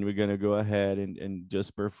 and we're gonna go ahead and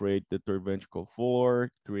just perforate the third ventricle floor,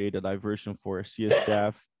 create a diversion for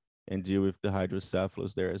CSF, and deal with the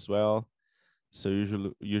hydrocephalus there as well. So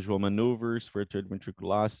usual maneuvers for third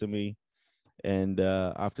ventriculostomy. And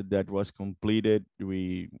after that was completed,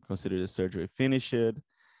 we consider the surgery finished.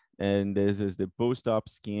 And this is the post-op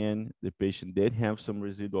scan. The patient did have some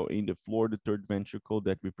residual in the floor, the third ventricle,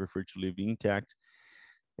 that we prefer to leave intact.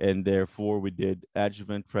 And therefore, we did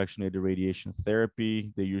adjuvant fractionated radiation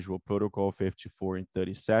therapy, the usual protocol, 54 and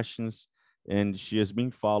 30 sessions. And she is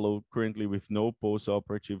being followed currently with no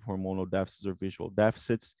post-operative hormonal deficits or visual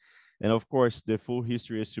deficits. And of course, the full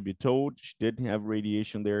history is to be told. She didn't have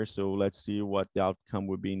radiation there, so let's see what the outcome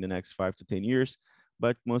will be in the next 5 to 10 years.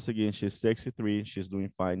 But once again, she's 63. She's doing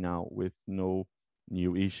fine now with no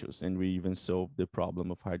new issues. And we even solved the problem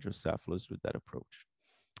of hydrocephalus with that approach.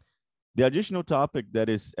 The additional topic that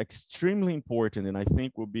is extremely important, and I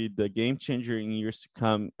think will be the game changer in years to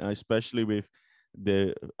come, especially with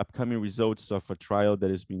the upcoming results of a trial that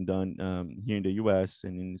has been done here in the US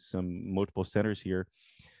and in some multiple centers here,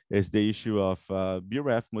 is the issue of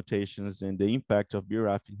BRAF mutations and the impact of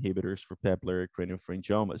BRAF inhibitors for papillary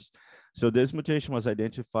craniopharyngiomas. So this mutation was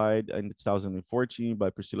identified in 2014 by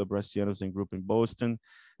Priscilla Braciano's and group in Boston.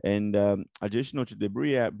 And additional to the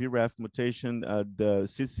BRAF mutation, the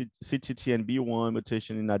CTTNB1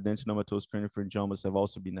 mutation in adenomatous craniopharyngiomas have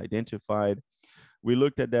also been identified. We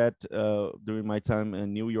looked at that during my time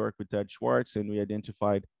in New York with Ted Schwartz, and we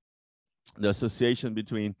identified the association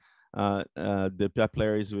between the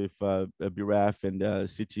papillaries with BRAF and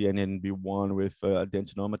CTNNB1 with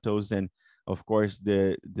adenomatous, and of course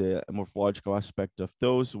the morphological aspect of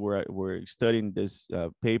those. We're studying this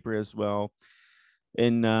paper as well.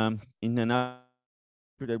 And in another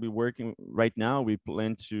that we're working right now, we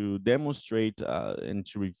plan to demonstrate and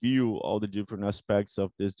to review all the different aspects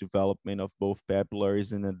of this development of both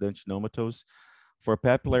papillaries and adenomatous. For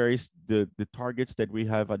papillaries, the targets that we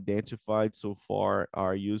have identified so far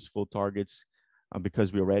are useful targets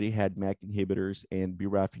because we already had MEK inhibitors and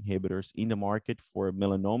BRAF inhibitors in the market for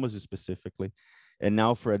melanomas specifically. And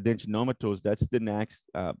now for adenomatous, that's the next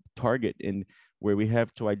target, and where we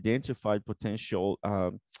have to identify potential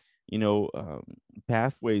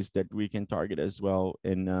pathways that we can target as well,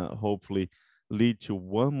 and hopefully lead to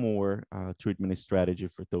one more treatment strategy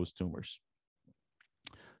for those tumors.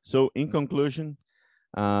 So in conclusion,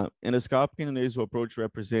 endoscopic and nasal approach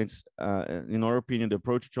represents, in our opinion, the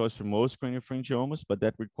approach choice for most craniopharyngiomas, but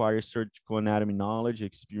that requires surgical anatomy knowledge,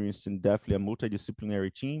 experience, and definitely a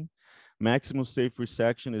multidisciplinary team. Maximum safe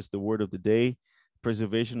resection is the word of the day.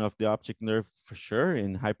 Preservation of the optic nerve for sure,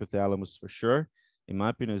 and hypothalamus for sure. In my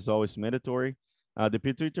opinion, is always mandatory. The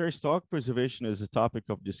pituitary stalk preservation is a topic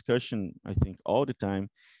of discussion, I think, all the time.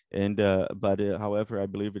 And however, I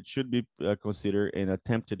believe it should be considered and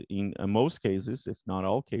attempted in most cases, if not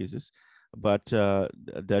all cases. But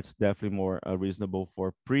that's definitely more reasonable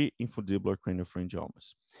for pre-infundibular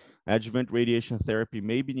craniopharyngiomas. Adjuvant radiation therapy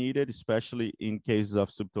may be needed, especially in cases of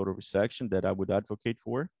subtotal resection that I would advocate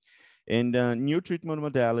for. And new treatment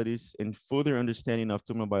modalities and further understanding of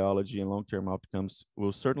tumor biology and long-term outcomes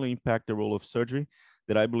will certainly impact the role of surgery,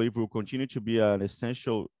 that I believe will continue to be an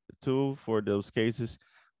essential tool for those cases,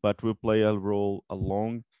 but will play a role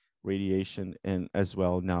along radiation and as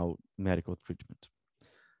well now medical treatment.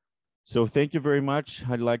 So thank you very much.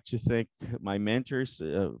 I'd like to thank my mentors.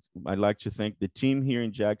 I'd like to thank the team here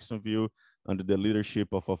in Jacksonville under the leadership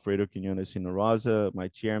of Alfredo Quinones Hinoraza, my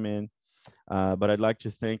chairman. But I'd like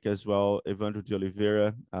to thank as well Evandro de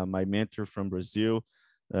Oliveira, my mentor from Brazil,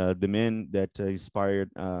 the man that inspired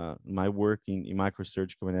my work in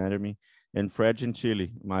microsurgical anatomy, and Fred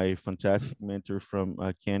Gentili, my fantastic mentor from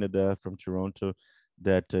Canada, from Toronto,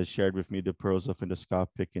 that shared with me the pearls of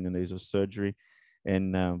endoscopic and nasal surgery.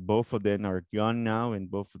 And both of them are gone now,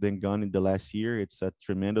 and both of them gone in the last year. It's a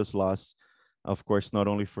tremendous loss, of course, not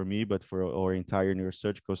only for me, but for our entire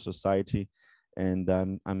neurosurgical society. And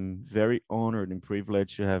I'm very honored and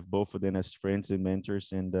privileged to have both of them as friends and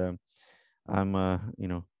mentors. And I'm,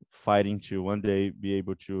 fighting to one day be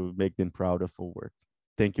able to make them proud of our work.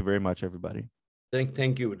 Thank you very much, everybody.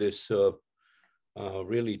 Thank you. This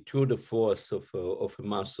really tour de force of a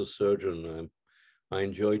master surgeon. I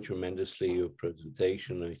enjoyed tremendously your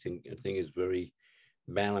presentation. I think it's very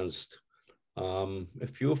balanced. A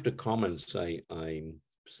few of the comments I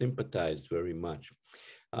sympathized very much.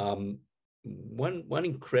 One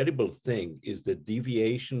incredible thing is the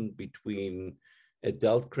deviation between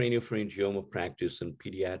adult craniopharyngioma practice and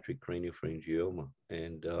pediatric craniopharyngioma.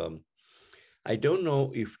 And I don't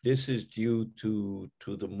know if this is due to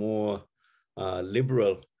the more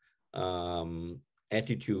liberal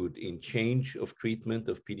attitude in change of treatment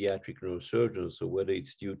of pediatric neurosurgeons, or whether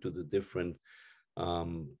it's due to the different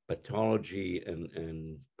pathology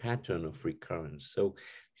and pattern of recurrence. So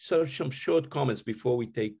some short comments before we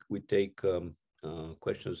take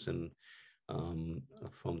questions and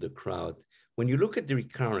from the crowd. When you look at the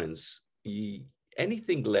recurrence,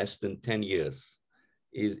 anything less than 10 years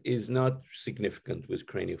is not significant with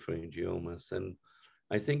craniopharyngiomas. And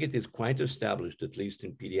I think it is quite established, at least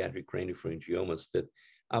in pediatric craniopharyngiomas, that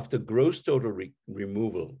after gross total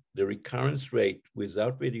removal, the recurrence rate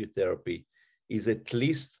without radiotherapy is at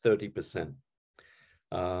least 30%.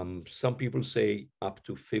 Some people say up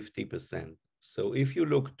to 50%. So if you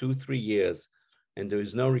look 2-3 years and there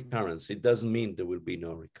is no recurrence, it doesn't mean there will be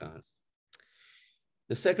no recurrence.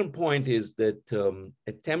 The second point is that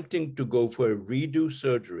attempting to go for a redo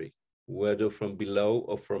surgery, whether from below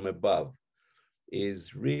or from above,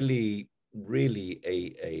 is really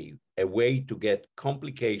a way to get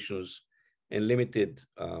complications and limited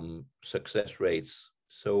success rates.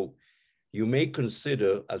 So you may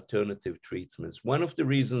consider alternative treatments. One of the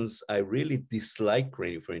reasons I really dislike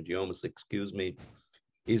craniopharyngiomas,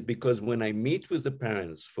 is because when I meet with the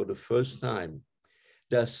parents for the first time,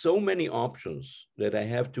 there are so many options that I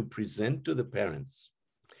have to present to the parents.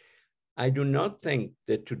 I do not think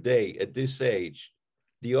that today, at this age,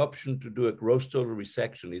 the option to do a gross total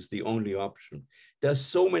resection is the only option. There are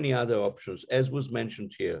so many other options, as was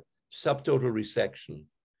mentioned here: subtotal resection,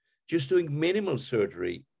 just doing minimal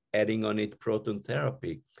surgery, adding on it proton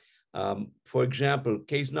therapy. For example,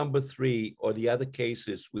 case number 3, or the other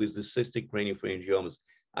cases with the cystic craniopharyngiomas,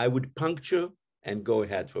 I would puncture and go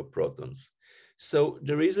ahead for protons. So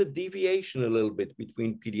there is a deviation a little bit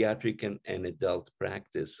between pediatric and adult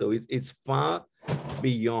practice. So it's far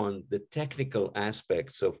beyond the technical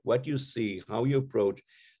aspects of what you see, how you approach,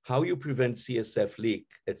 how you prevent CSF leak,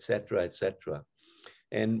 et cetera, et cetera.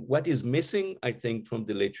 And what is missing, I think, from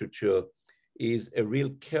the literature is a real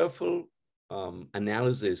careful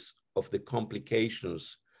analysis of the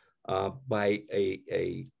complications by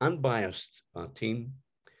a unbiased team.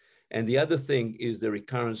 And the other thing is the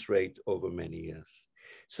recurrence rate over many years.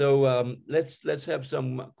 So let's have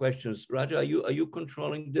some questions. Raja, are you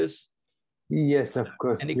controlling this? Yes, of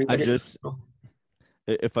course.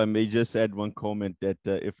 If I may just add one comment, that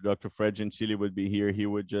if Dr. Fred Gentili would be here, he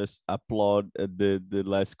would just applaud the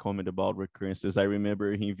last comment about recurrences. I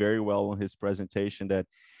remember him very well on his presentation that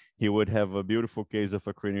he would have a beautiful case of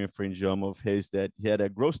a craniopharyngioma of his that he had a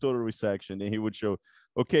gross total resection, and he would show,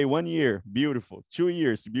 okay, 1 year, beautiful, 2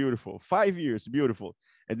 years, beautiful, 5 years, beautiful,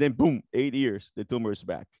 and then boom, 8 years, the tumor is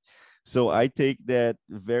back. So I take that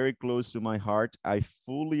very close to my heart. I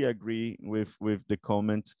fully agree with the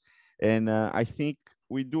comment. And I think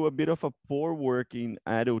we do a bit of a poor work in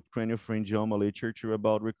adult craniopharyngioma literature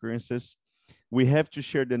about recurrences. We have to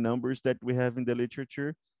share the numbers that we have in the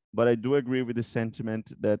literature, but I do agree with the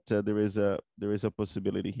sentiment that there is a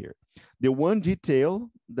possibility here. The one detail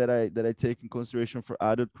that I take in consideration for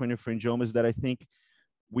adult craniopharyngioma is that I think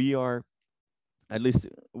we are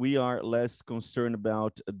less concerned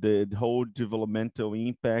about the whole developmental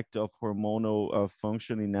impact of hormonal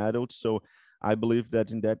function in adults. So I believe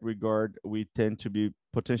that in that regard, we tend to be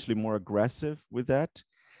potentially more aggressive with that.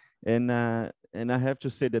 And I have to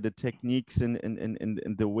say that the techniques and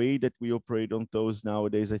the way that we operate on those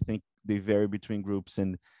nowadays, I think they vary between groups,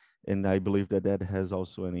 and I believe that that has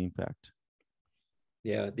also an impact.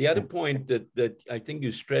 Yeah, the other point that I think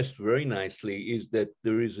you stressed very nicely is that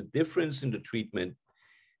there is a difference in the treatment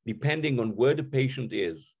depending on where the patient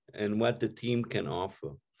is and what the team can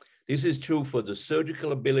offer. This is true for the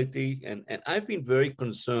surgical ability, and I've been very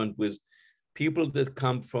concerned with people that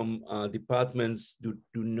come from departments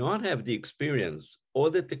do not have the experience or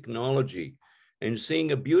the technology, and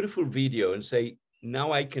seeing a beautiful video and say,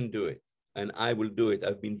 now I can do it and I will do it.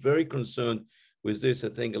 I've been very concerned with this. I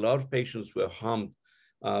think a lot of patients were harmed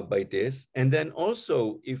by this. And then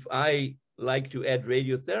also, if I like to add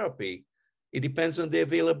radiotherapy, it depends on the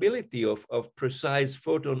availability of precise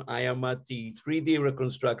photon IMRT, 3D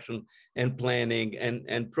reconstruction and planning,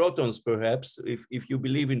 and protons, perhaps, if you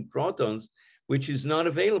believe in protons, which is not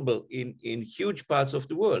available in huge parts of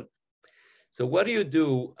the world. So what do you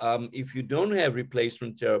do if you don't have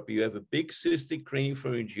replacement therapy? You have a big cystic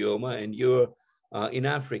craniopharyngioma and you're in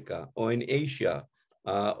Africa or in Asia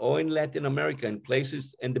or in Latin America, in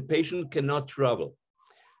places, and the patient cannot travel.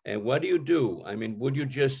 And what do you do? I mean, would you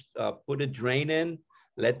just put a drain in,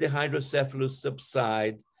 let the hydrocephalus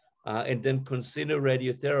subside, and then consider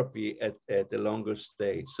radiotherapy at a longer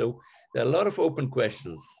stage? So there are a lot of open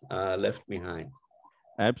questions left behind.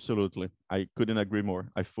 Absolutely. I couldn't agree more.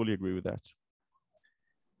 I fully agree with that.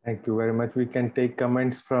 Thank you very much. We can take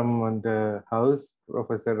comments from the house.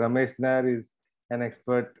 Professor Ramesh Nair is an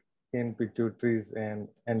expert in pituitaries and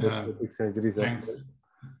endoscopic surgeries as well.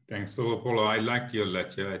 Thanks. So, Apollo, I liked your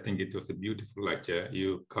lecture. I think it was a beautiful lecture.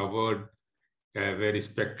 You covered a very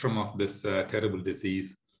spectrum of this terrible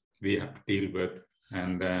disease we have to deal with.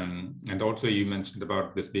 And also you mentioned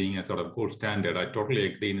about this being a sort of gold standard. I totally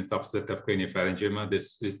agree. In a subset of craniopharyngioma,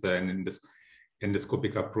 this is this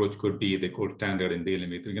endoscopic approach could be the gold standard in dealing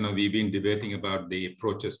with. We've been debating about the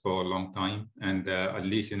approaches for a long time, and at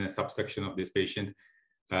least in a subsection of this patient,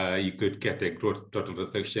 you could get a total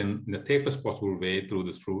resection in the safest possible way through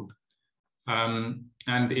this route.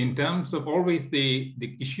 And in terms of always the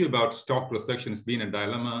issue about stalk resection has been a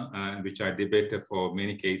dilemma, which I debated for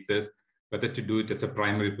many cases, whether to do it as a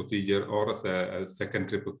primary procedure or as a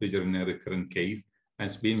secondary procedure in a recurrent case. And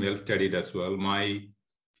it's been well studied as well. My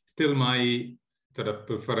sort of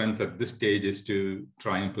preference at this stage is to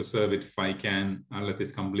try and preserve it if I can, unless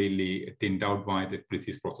it's completely thinned out by the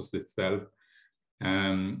disease process itself.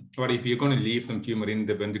 Or if you're going to leave some tumor in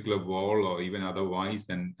the ventricular wall or even otherwise,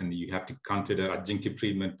 and you have to consider adjunctive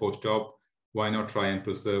treatment post-op, why not try and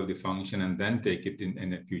preserve the function and then take it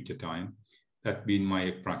in a future time? That's been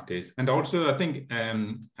my practice. And also, I think,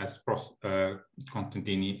 as Prof.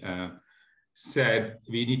 Constantini said,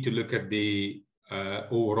 we need to look at the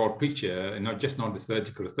overall picture, and not the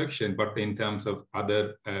surgical resection, but in terms of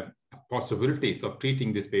other possibilities of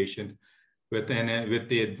treating this patient with the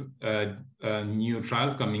new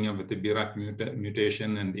trials coming up with the BRAF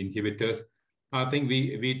mutation and inhibitors. I think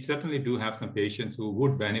we certainly do have some patients who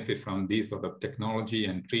would benefit from this sort of technology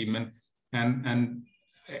and treatment. And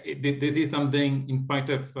this is something, in spite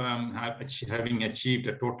of having achieved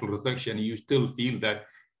a total resection, you still feel that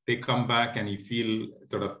they come back and you feel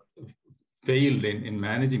sort of failed in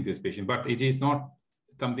managing this patient. But it is not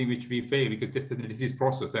something which we fail, because it's the disease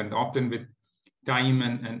process. And often with time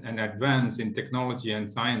and advance in technology and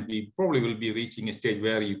science, we probably will be reaching a stage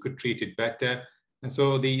where you could treat it better. And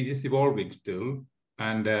so this is evolving still.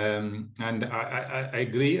 And I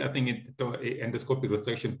agree. I think endoscopic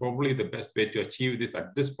resection probably the best way to achieve this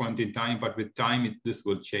at this point in time. But with time, this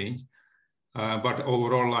will change. But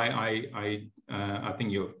overall, I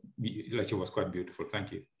think your lecture was quite beautiful.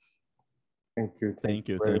 Thank you. Thank you. Thank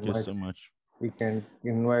you so much. We can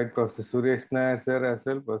invite Professor Suresh Nair, sir, as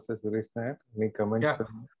well. Professor Suresh Nair, any comments?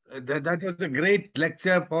 Yeah, that was a great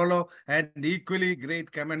lecture, Paulo, and equally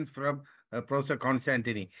great comments from Professor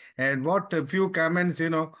Constantini. And what a few comments,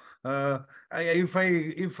 if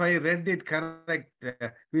I read it correct,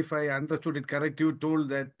 if I understood it correct, you told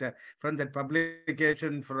that from that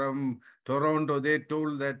publication from Toronto, they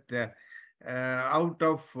told that out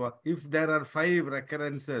of, if there are 5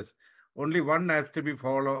 recurrences, only 1 has to be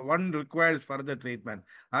followed, 1 requires further treatment,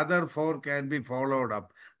 other 4 can be followed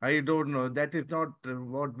up. I don't know, that is not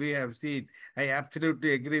what we have seen. I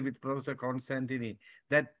absolutely agree with Professor Constantini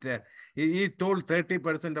that he told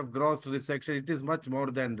 30% of gross resection. It is much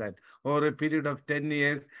more than that. Over a period of 10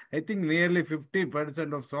 years, I think nearly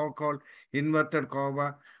 50% of so-called inverted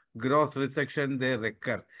comma gross resection, they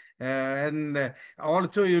recur. And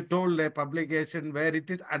also you told a publication where it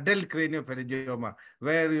is adult craniopharyngioma,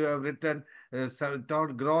 where you have written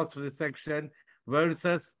gross resection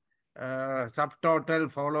versus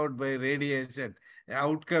subtotal followed by radiation.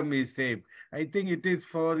 Outcome is same. I think it is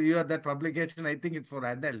for that publication, I think it's for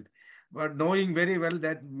adult. But knowing very well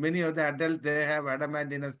that many of the adults, they have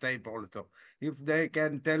adamantinous type also. If they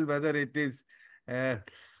can tell whether it is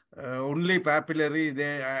only papillary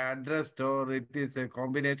they addressed or it is a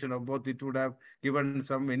combination of both, it would have given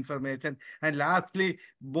some information. And lastly,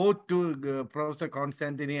 both to Professor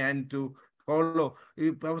Constantini and to Paulo,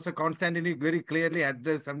 Professor Constantini very clearly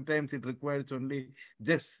addressed sometimes it requires only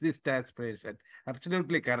just cyst aspiration.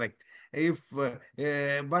 Absolutely correct.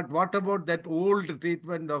 But what about that old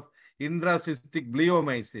treatment of intracystic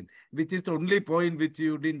bleomycin, which is the only point which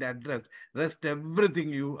you didn't address? Rest everything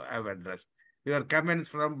you have addressed. Your comments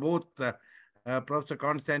from both Professor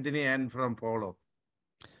Constantini and from Paulo.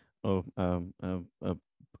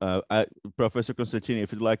 Professor Constantini,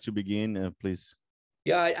 if you'd like to begin, please.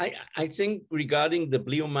 Yeah, I think regarding the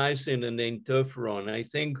bleomycin and the interferon, I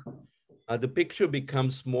think the picture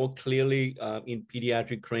becomes more clearly in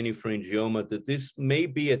pediatric craniopharyngioma that this may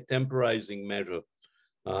be a temporizing measure.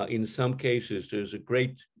 In some cases, there's a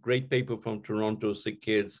great paper from Toronto, sick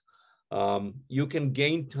kids. You can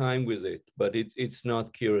gain time with it, but it's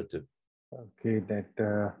not curative. Okay,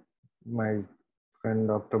 that my friend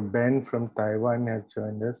Dr. Ben from Taiwan has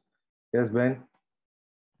joined us. Yes, Ben,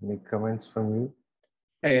 any comments from you?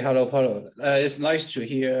 Hey, hello, Paulo. It's nice to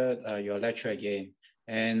hear your lecture again.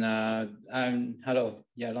 And hello,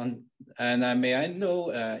 Yalon. And may I know,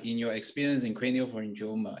 in your experience in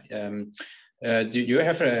craniopharyngioma, do you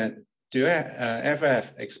ever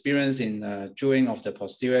have experience in drawing of the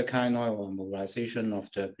posterior clinoid or mobilization of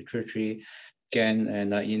the pituitary gland?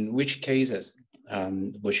 And in which cases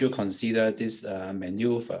would you consider this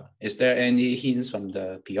maneuver? Is there any hints from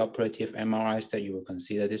the preoperative MRIs that you will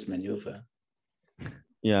consider this maneuver?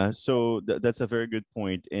 Yeah, so that's a very good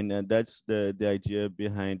point. And that's the idea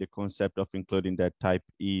behind the concept of including that type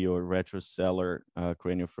E or retrocellular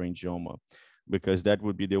craniopharyngioma, because that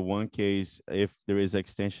would be the one case if there is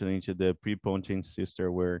extension into the prepontine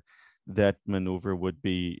cister where that maneuver would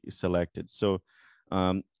be selected. So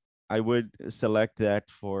I would select that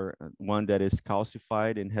for one that is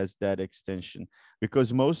calcified and has that extension,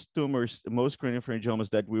 because most tumors, most craniopharyngiomas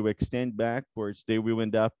that will extend backwards, they will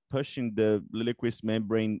end up pushing the liquid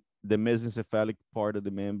membrane, the mesencephalic part of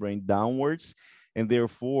the membrane downwards, and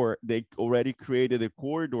therefore they already created a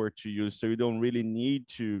corridor to use, so you don't really need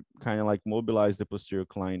to kind of like mobilize the posterior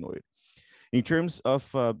clinoid. In terms of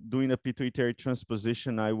doing a pituitary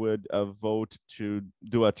transposition, I would vote to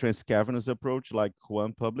do a transcavernous approach like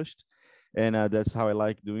Juan published. And that's how I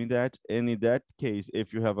like doing that. And in that case,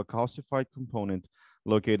 if you have a calcified component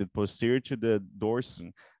located posterior to the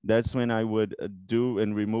dorsum, that's when I would do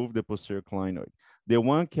and remove the posterior clinoid. The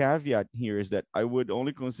one caveat here is that I would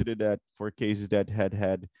only consider that for cases that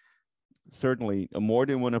had certainly more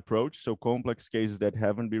than one approach, so complex cases that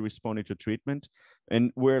haven't been responding to treatment,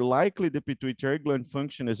 and where likely the pituitary gland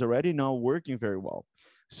function is already now working very well.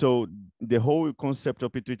 So the whole concept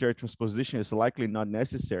of pituitary transposition is likely not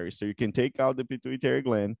necessary. So you can take out the pituitary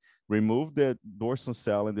gland, remove the dorsal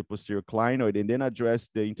cell and the posterior clinoid, and then address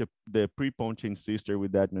the prepontine cister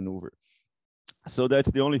with that maneuver. So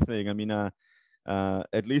that's the only thing. I mean,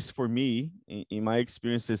 at least for me, in my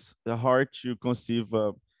experience, it's hard to conceive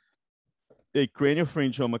a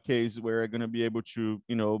craniopharyngioma case where I'm going to be able to,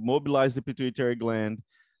 mobilize the pituitary gland,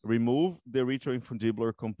 remove the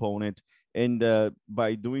retroinfundibular component, and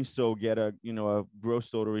by doing so, get a gross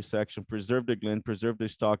total resection, preserve the gland, preserve the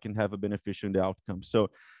stalk, and have a beneficial in the outcome. So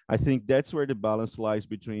I think that's where the balance lies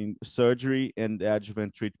between surgery and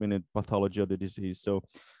adjuvant treatment and pathology of the disease. So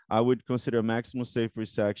I would consider maximum safe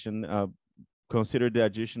resection, consider the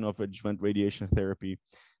addition of adjuvant radiation therapy,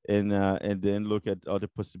 and then look at other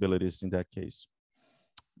possibilities in that case.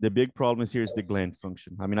 The big problem here is the gland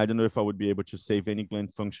function. I mean, I don't know if I would be able to save any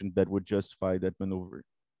gland function that would justify that maneuver.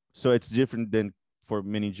 So it's different than for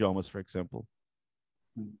meningiomas, for example.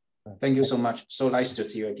 Thank you so much. So nice to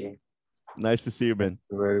see you again. Nice to see you, Ben. Thank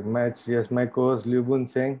you very much. Yes, my co-host Liu Bun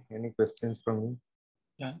Seng. Any questions from you?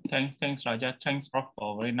 Yeah, thanks, Raja. Thanks, Prof,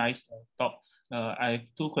 for a very nice talk. I have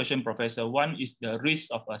two questions, Professor. One is the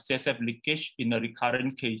risk of a CSF leakage in the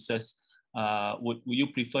recurrent cases. Would you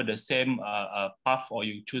prefer the same path or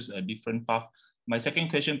you choose a different path? My second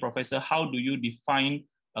question, Professor, how do you define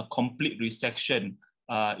a complete resection?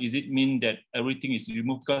 Is it mean that everything is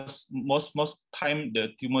removed? Because most time the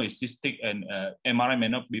tumor is cystic and MRI may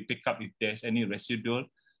not be picked up if there's any residual.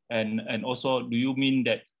 And also, do you mean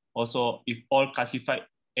that also if all calcified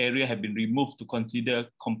area have been removed to consider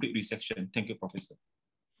complete resection? Thank you, Professor.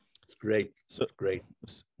 Great. So great.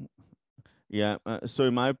 Yeah. So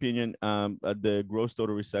in my opinion, the gross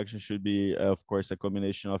total resection should be, of course, a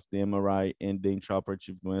combination of the MRI and the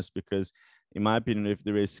intraoperative glance, because in my opinion, if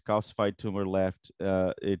there is calcified tumor left,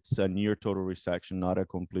 it's a near total resection, not a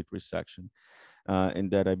complete resection. And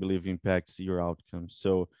that I believe impacts your outcome.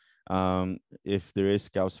 So if there is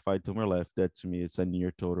calcified tumor left, that to me, it's a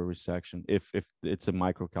near total resection, if it's a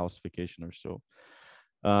microcalcification or so.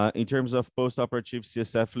 In terms of post-operative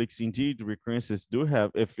CSF leaks, indeed, recurrences do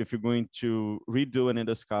have, if you're going to redo an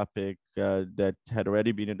endoscopic that had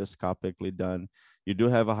already been endoscopically done, you do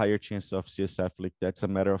have a higher chance of CSF leak. That's a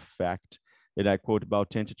matter of fact. And I quote about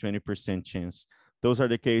 10 to 20% chance. Those are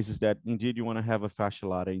the cases that indeed you want to have a fascia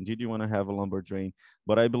lata, indeed you want to have a lumbar drain.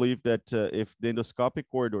 But I believe that if the endoscopic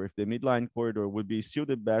corridor, if the midline corridor would be still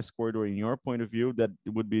the best corridor in your point of view, that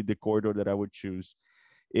would be the corridor that I would choose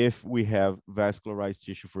if we have vascularized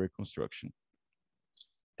tissue for reconstruction.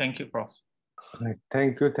 Thank you, Prof.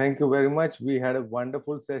 Thank you very much. We had a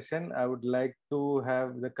wonderful session. I would like to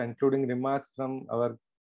have the concluding remarks from our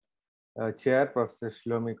chair, Professor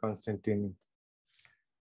Shlomi Constantini.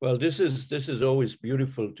 Well, this is always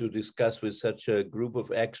beautiful to discuss with such a group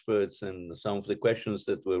of experts, and some of the questions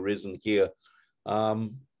that were risen here.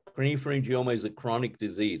 Craniopharyngioma is a chronic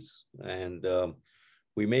disease, and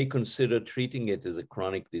we may consider treating it as a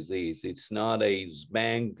chronic disease. It's not a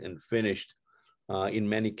bang and finished in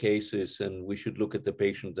many cases, and we should look at the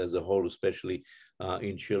patient as a whole, especially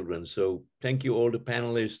in children. So thank you all the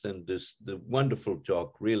panelists and the wonderful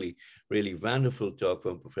talk, really, really wonderful talk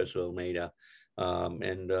from Professor Almeida.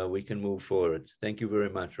 And we can move forward. Thank you very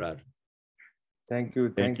much, Raj. Thank you.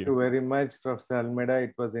 Thank you very much, Professor Almeida.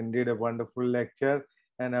 It was indeed a wonderful lecture.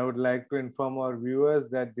 And I would like to inform our viewers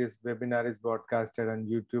that this webinar is broadcasted on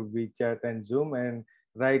YouTube, WeChat, and Zoom. And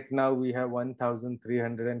right now we have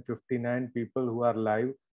 1,359 people who are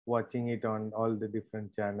live watching it on all the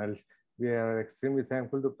different channels. We are extremely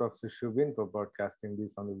thankful to Professor Shubin for broadcasting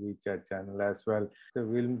this on the WeChat channel as well. So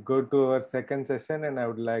we'll go to our second session, and I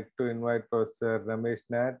would like to invite Professor Ramesh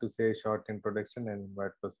Nair to say a short introduction and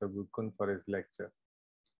invite Professor Gukun for his lecture.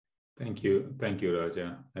 Thank you,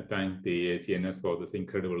 Raja. I thank the ACNS for this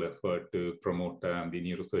incredible effort to promote the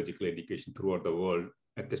neurosurgical education throughout the world,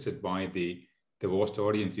 attested by the vast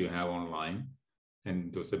audience you have online.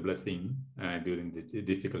 And it was a blessing during this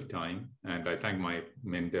difficult time. And I thank my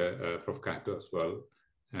mentor, Prof. Kato, as well,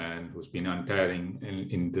 and who's been untiring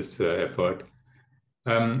in this effort.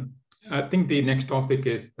 I think the next topic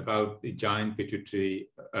is about the giant pituitary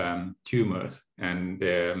tumors and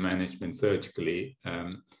their management surgically.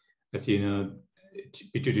 As you know,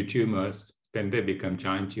 pituitary tumors, when they become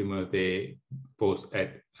giant tumors, they pose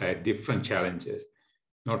at different challenges,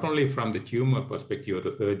 not only from the tumor perspective or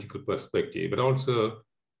the surgical perspective, but also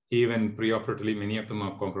even preoperatively, many of them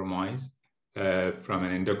are compromised. From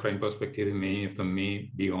an endocrine perspective, many of them may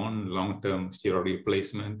be on long-term steroid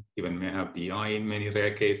replacement, even may have DI in many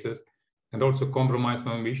rare cases, and also compromised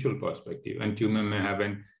from a visual perspective. And tumor may have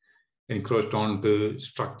encroached onto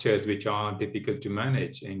structures which are difficult to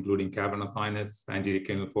manage, including cavernous sinus, anterior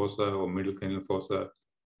cranial fossa, or middle cranial fossa,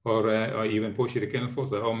 or even posterior cranial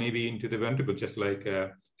fossa, or maybe into the ventricle, just like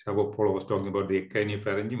Paulo was talking about the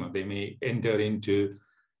craniopharyngiomas. They may enter into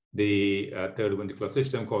the third ventricular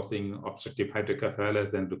system, causing obstructive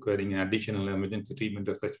hydrocephalus and requiring additional emergency treatment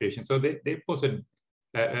of such patients. So they pose a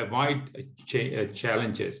wide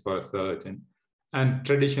challenges for a surgeon. And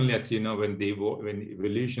traditionally, as you know, when the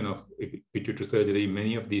evolution of pituitary surgery,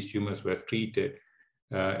 many of these tumors were treated.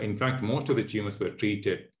 In fact, most of the tumors were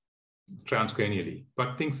treated transcranially.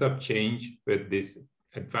 But things have changed with this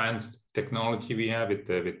advanced technology we have, with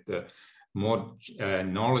more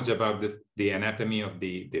knowledge about the anatomy of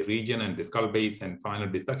the region and the skull base and final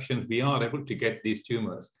dissection. We are able to get these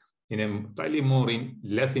tumors in a slightly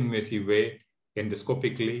less invasive way,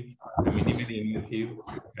 endoscopically, minimally invasive,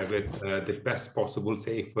 with the best possible,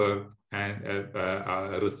 safer and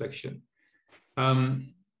resection.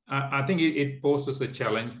 I think it poses a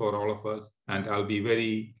challenge for all of us, and I'll be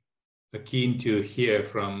very keen to hear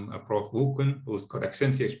from Prof. Wukun, who's got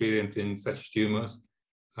extensive experience in such tumors.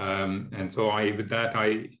 And so with that,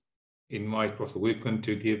 I invite Professor Wukun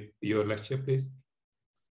to give your lecture, please.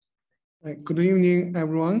 Good evening,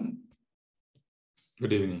 everyone.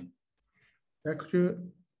 Good evening. Thank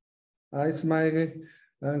you. It's my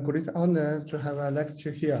great honor to have a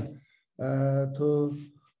lecture here to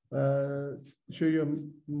show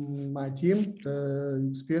you my team, the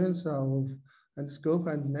experience of endoscope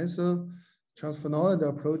and nasal transphenoid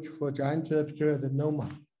approach for giant pituitary adenoma.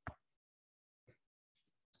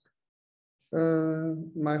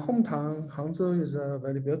 My hometown, Hangzhou, is a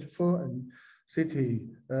very beautiful city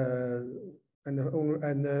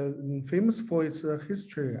and famous for its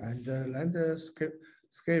history and landscape.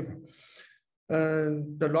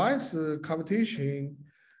 The rice cavitation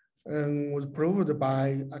was proved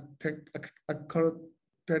by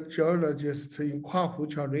archaeologists in Kuahu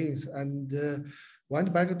Province and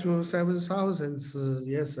went back to 7,000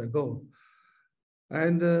 years ago.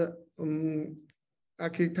 And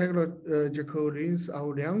archaeological ruins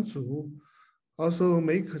of Liangzhu also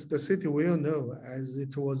makes the city well known, as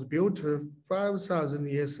it was built 5,000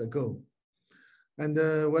 years ago. And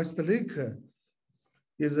West Lake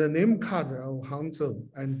is a name card of Hangzhou,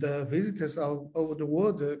 and visitors all over the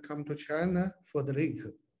world come to China for the lake.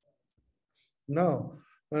 Now,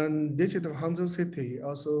 digital Hangzhou city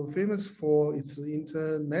also famous for its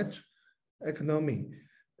internet economy,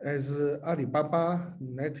 as Alibaba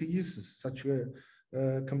NetEase such a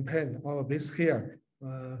campaign are based here.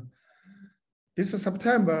 This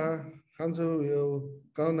September, Hangzhou will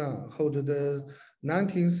gonna hold the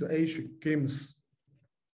 19th Asian Games.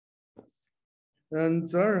 And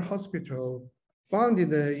their hospital,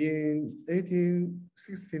 founded in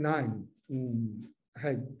 1869,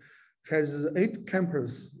 has 8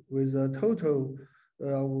 campuses with a total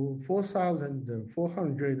of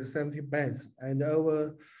 4,470 beds and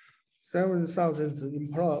over 7,000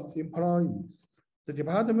 employees. The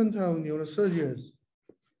Department of Neurosurgery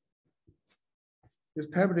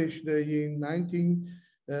established in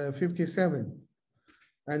 1957.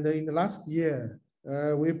 And in the last year,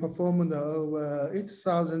 we performed over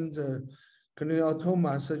 8,000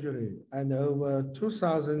 craniopharyngiomas surgery and over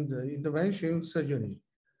 2,000 intervention surgery.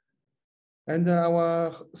 And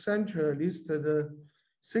our center listed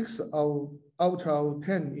 6 out of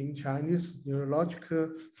 10 in Chinese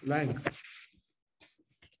neurological rank.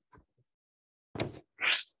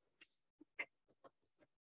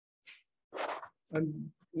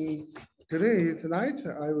 And tonight,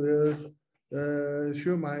 I will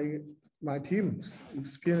show my team's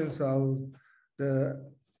experience of the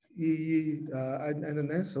EE and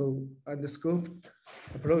nasal endoscope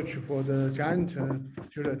approach for the giant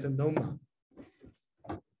pituitary adenoma.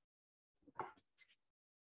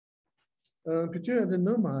 Pituitary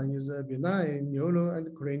adenoma is a benign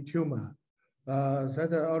neuroendocrine tumor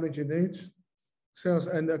that originates cells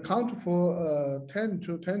and account for 10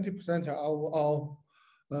 to 20% of all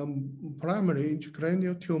primary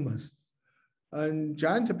intracranial tumors. And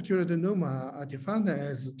giant pituitary adenoma are defined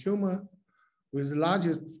as tumor with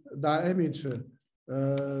largest diameter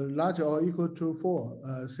larger or equal to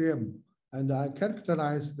 4 cm, and are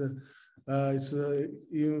characterized its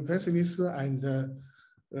invasiveness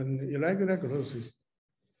and irregular growth.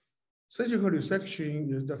 Surgical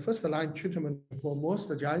resection is the first line treatment for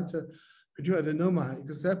most giant pituitary adenoma,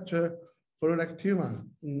 except prolactina.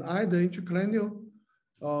 Either intracranial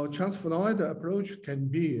or transphrenoid approach can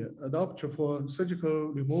be adopted for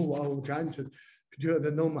surgical removal of giant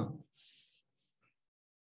pituitary adenoma.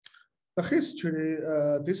 The history,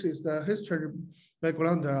 this is the history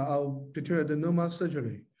background of pituitary adenoma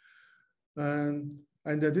surgery.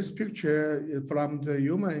 And this picture is from the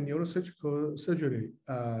human neurosurgical surgery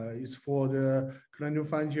is for the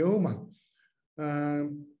craniopharyngiomas.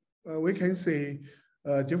 We can see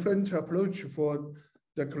a different approach for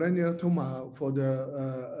the craniopharyngiomas for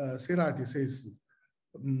the celiac disease.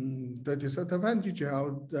 The disadvantage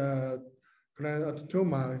of the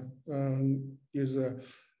craniopharyngiomas is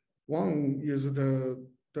one is the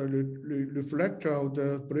reflector of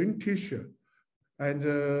the brain tissue, and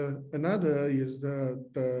another is the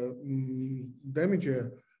damage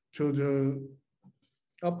to the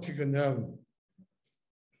optic nerve.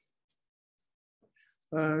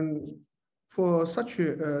 And for such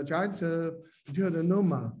a giant pituitary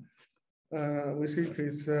adenoma, we think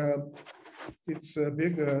it's a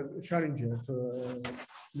big challenge to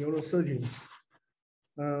neurosurgeons.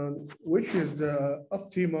 Which is the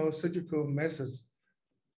optimal surgical methods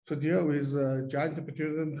to deal with giant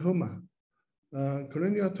pituitary adenoma,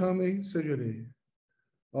 craniotomy surgery,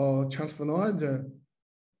 or transphrenoid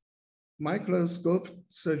microscope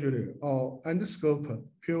surgery, or endoscope,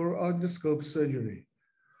 pure endoscope surgery,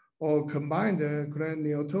 or combined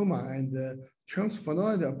craniopharyngiomas and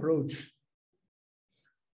transphrenoid approach,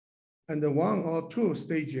 and 1 or 2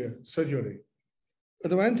 stage surgery.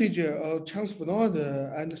 Advantage of transphrenoid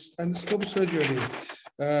and endoscope surgery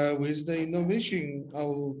with the innovation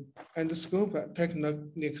of endoscope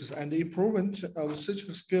techniques and improvement of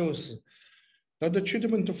surgical skills, that the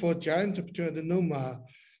treatment for giant pituitary adenoma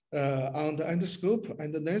on the endoscope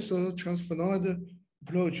and the nasal transphrenoid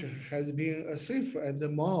approach has been a safe and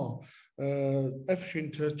more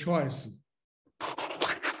efficient choice.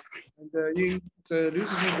 And in the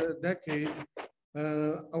recent decade,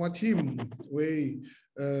 our team, we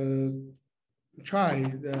try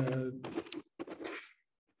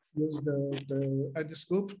use the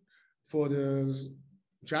endoscope for the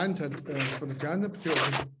giant pituitary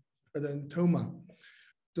adenoma.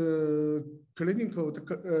 The clinical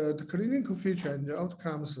feature and the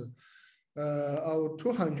outcomes of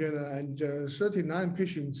 239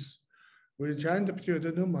 patients with giant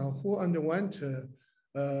pituitary adenoma who underwent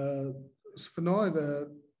sphenoid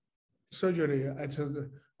surgery at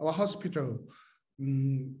our hospital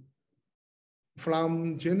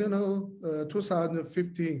from January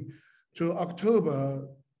 2015 to October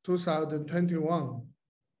 2021,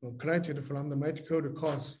 collected from the medical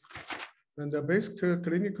records. And the basic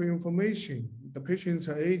clinical information, the patient's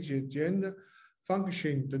age, gender,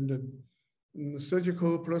 function, and the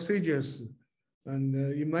surgical procedures, and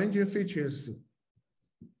imaging features,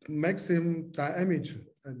 maximum diameter,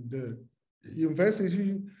 and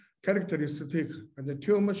investigation characteristic, and the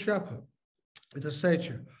tumor shape,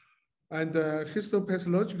 etc. And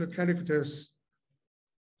histopathological characters,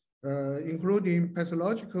 including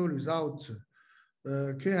pathological results,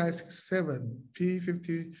 Ki67,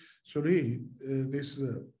 P53, this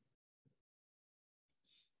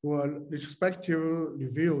were respectively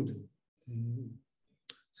reviewed.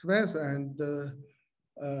 SWAS and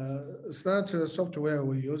STAT software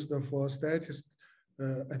we used for status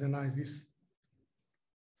analysis.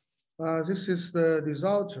 This is the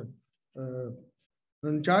result.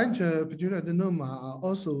 And giant pituitary adenoma are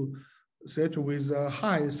also said with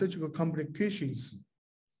high surgical complications.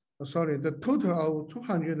 The total of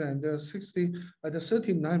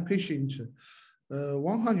 239 patients,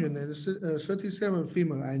 137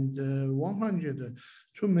 female and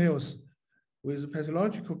 102 males with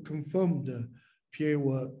pathological confirmed PA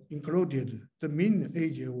were included. The mean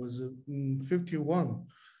age was 51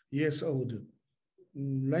 years old,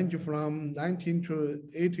 range from 19 to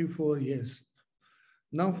 84 years.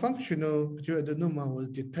 Non-functional pituitary adenoma was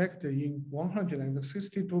detected in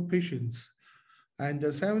 162 patients,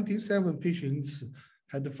 and 77 patients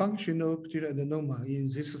had functional pituitary adenoma in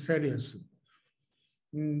this series.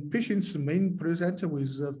 Patients mainly present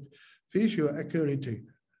with facial acuity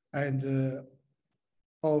and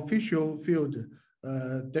or facial field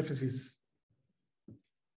deficits.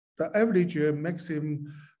 The average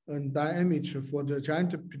maximum diameter for the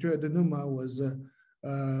giant pituitary adenoma was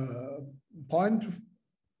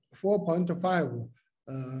 4.5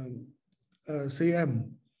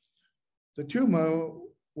 cm. The tumor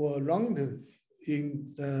was rounded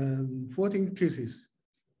in 14 cases,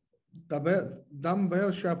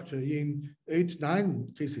 dumbbell shaped in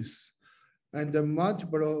 8-9 cases, and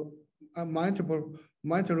multiple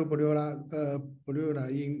myelobulbar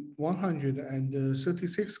in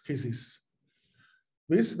 136 cases.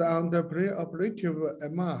 Based on the preoperative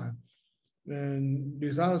MR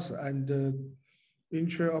results and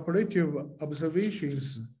intraoperative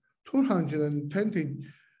observations, 220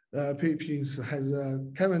 patients has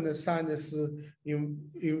cavernous sinus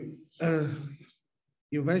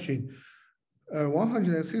invasion.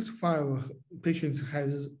 165 patients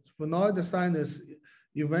has sphenoid sinus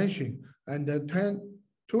invasion, and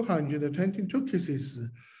 222 cases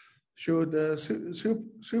showed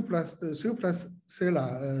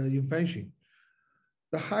suprasellar invasion.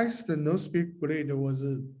 The highest nose peak grade was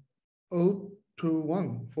 0 to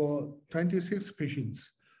 1 for 26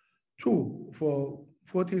 patients, 2 for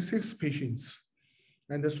 46 patients,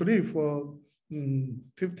 and 3 for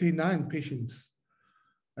 59 patients.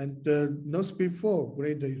 And the nose peak 4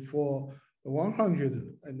 grade for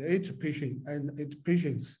 108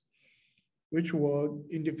 patients, which were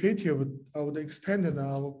indicative of the extent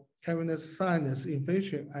of cavernous sinus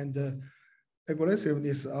infection and the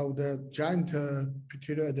aggressiveness of the giant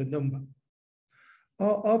pituitary adenoma.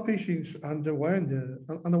 All patients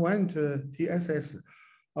underwent TSS,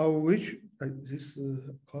 of which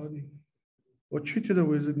were treated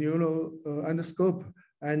with neuro endoscope,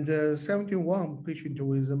 and 71 patients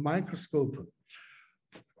with a microscope.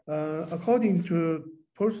 According to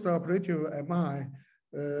postoperative MRI,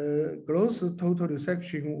 gross total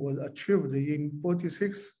resection was achieved in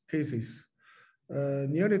 46 cases,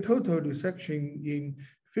 nearly total resection in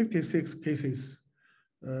 56 cases,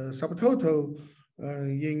 subtotal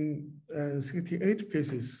in 68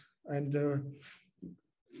 cases, and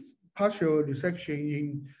partial resection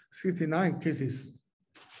in 69 cases.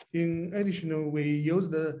 In addition, we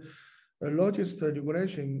used the logist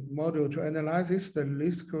regression model to analyze the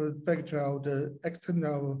risk factor of the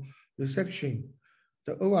external resection.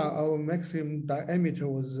 The overall maximum diameter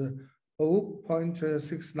was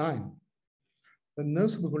 0.69. The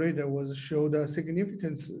nose grade was showed a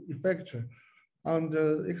significant effect on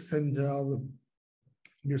the extent of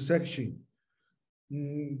resection.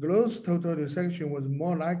 Gross total resection was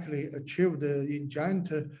more likely achieved in giant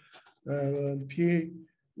PA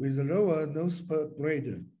with lower nose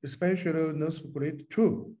grade, especially nose grade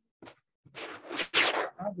 2.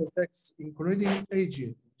 Other effects, including age,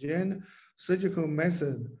 gene, surgical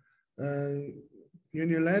method,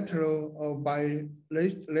 unilateral or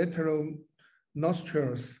bilateral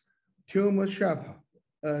nostrils, tumor shape,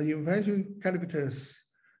 invasion characters,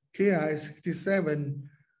 Ki-67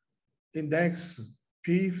 index,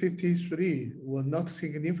 P53 were not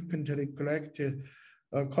significantly correlated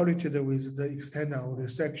with the extent of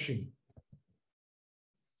resection.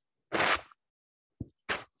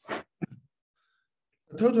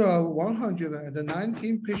 A total of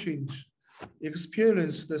 119 patients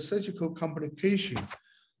experienced the surgical complication,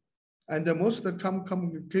 and the most common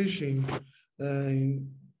complication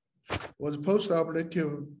was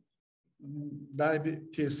postoperative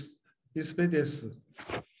diabetes insipidus,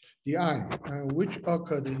 DI, which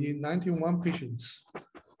occurred in 91 patients.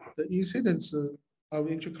 The incidence of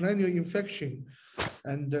intracranial infection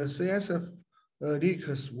and CSF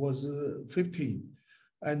leakage was 15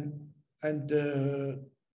 and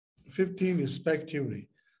 15 respectively.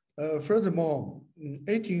 Furthermore,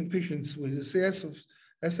 18 patients with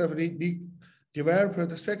CSF leak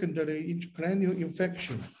developed secondary intracranial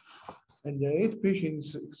infection. and 8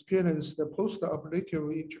 patients experienced the post-operative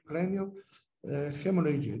intracranial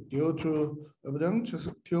hemorrhage due to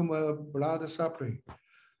abdominal tumor blood supply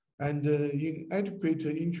and inadequate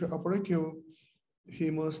intraoperative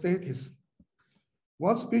hemostasis.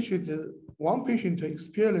 One patient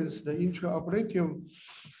experienced the intraoperative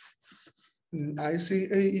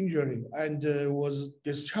ICA injury and was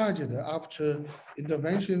discharged after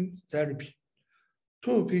intervention therapy.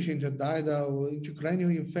 2 patients died of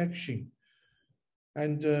intracranial infection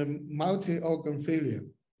and multi-organ failure.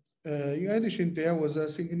 In addition, there was a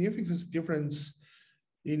significant difference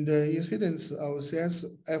in the incidence of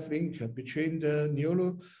CSF link between the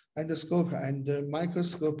neural endoscope and the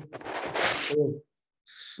microscope.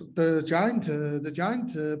 The giant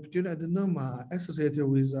pituitary adenoma associated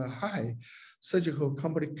with a high surgical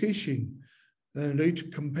complication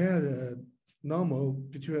rate compared to normal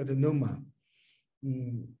pituitary adenoma.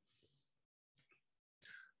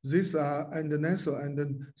 These are nasal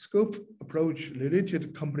and scope approach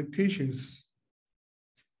related complications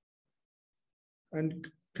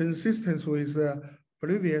and consistent with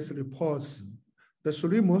previous reports. The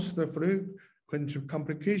 3 most frequent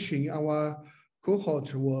complications in our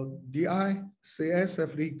cohort were DI,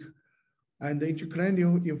 CSF leak, and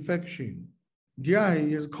intracranial infection. DI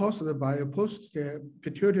is caused by a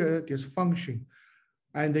post-pituitary dysfunction,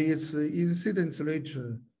 and its incidence rate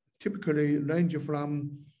typically range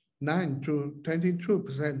from 9 to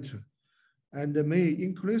 22%, and may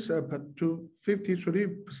increase up to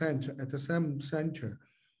 53% at the same center.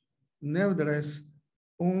 Nevertheless,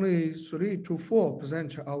 only 3 to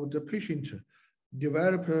 4% of the patients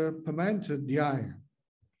develop permanent DI.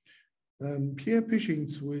 Peer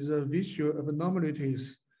patients with visual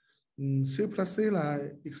abnormalities,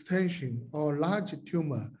 suprasellar extension, or large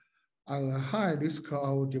tumor are at high risk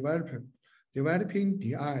of developing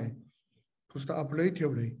DI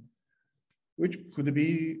postoperatively, which could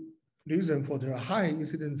be reason for the high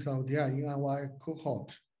incidence of DI in our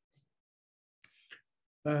cohort.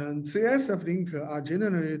 CSF link are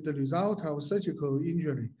generally the result of surgical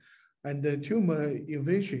injury and the tumor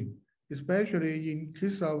invasion, especially in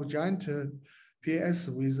case of giant PS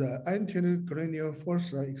with anterior cranial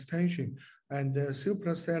fossa extension and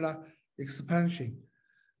suprasellar expansion.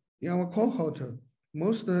 In our cohort,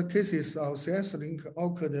 most cases of CS link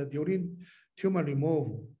occurred during tumor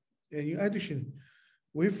removal. In addition,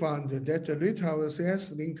 we found that the rate of CS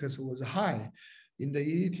links was high in the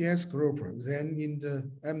ETS group than in the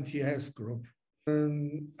MTS group.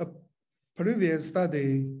 A previous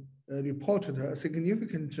study reported a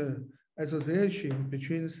significant association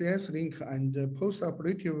between CS link and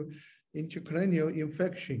post-operative intracranial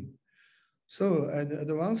infection. So an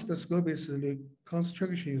advanced scope-based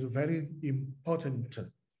reconstruction is very important.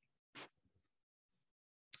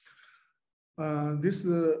 This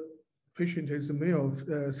patient is a male,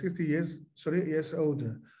 3 years old.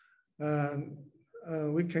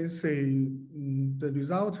 We can say the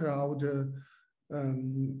result of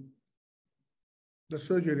the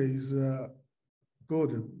surgery is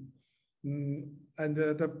good. And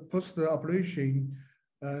the post-operation,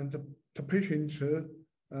 the patient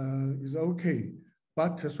is okay.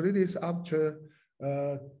 But 3 days after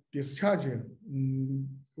discharge,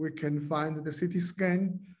 we can find the CT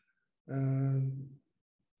scan.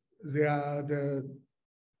 They are the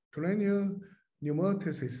cranial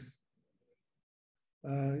pneumatosis.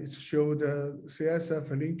 It showed the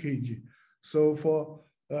CSF linkage. So for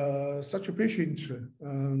such a patient,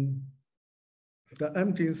 the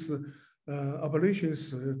MTS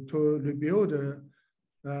operations to rebuild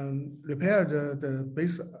repair the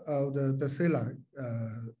base of the cellar,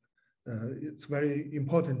 it's very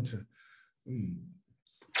important.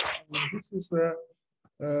 This is the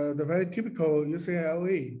very typical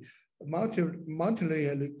UCLA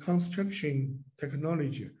multi-layer reconstruction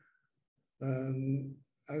technology.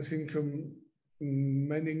 I think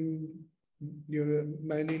many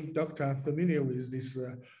doctors are familiar with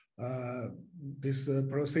this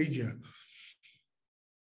procedure.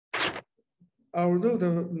 Although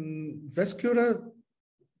the vascular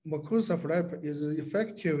mucosa flap is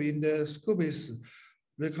effective in the scope-based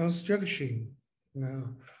reconstruction,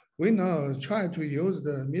 we now try to use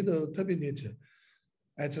the middle turbinate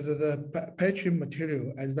at the patching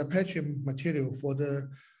material as the patching material for the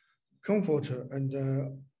comfort and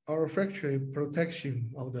olfactory protection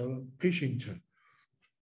of the patient.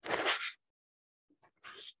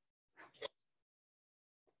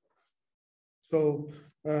 So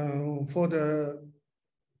for the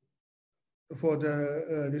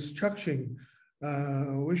restructuring,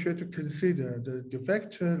 we should consider the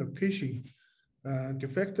defect location,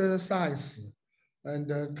 defect size, and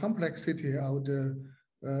the complexity of the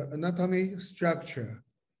anatomy, structure,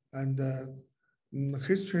 and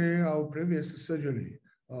history of previous surgery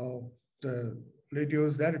of the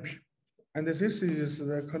radiotherapy. And this is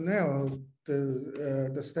the Cornell,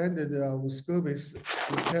 the standard of SCOBIS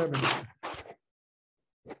requirement.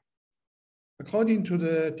 According to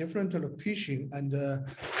the different location and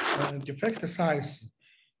defect size,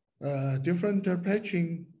 different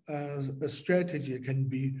patching strategy can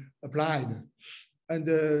be applied. And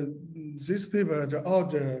this paper, the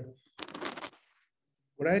author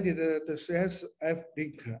graded the CSF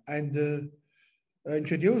link and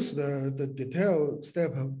introduced the detailed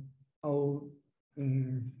step of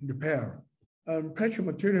repair. Patch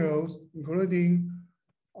materials, including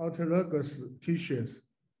autologous tissues,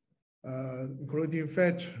 including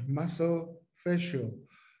fat, muscle, fascial,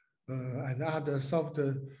 and other soft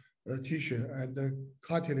tissue and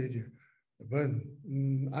cartilage bone.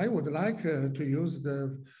 I would like to use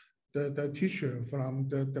the tissue from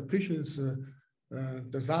the patient's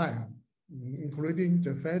design, including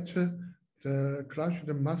the fat, the crushed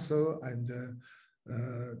muscle, and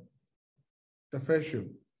the fascial.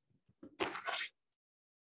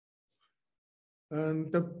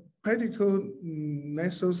 And the pedicle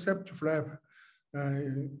nasal septal flap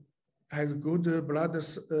has good blood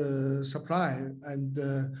supply and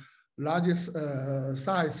largest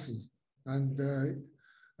size, and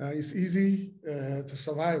it's easy to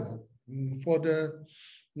survive. For the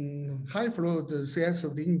high flow, the CS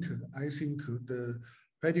link, I think the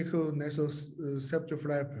pedicle nasal septal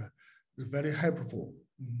flap is very helpful.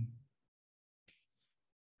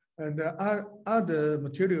 And other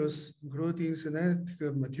materials, including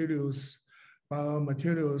synthetic materials,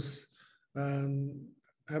 biomaterials,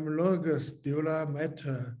 homologous dual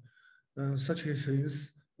matter, such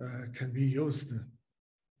things can be used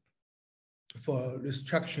for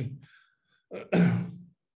restriction.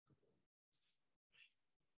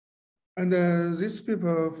 And this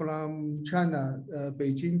paper from China,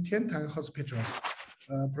 Beijing Tiantan Hospital,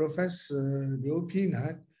 Professor Liu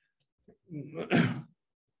Pinan,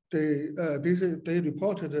 they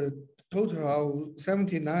reported a total of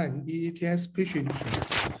 79 EETS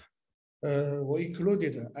patients were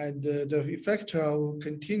included, and the effect of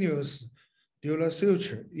continuous dural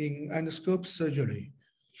suture in endoscope surgery.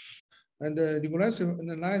 And the regressive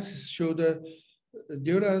analysis showed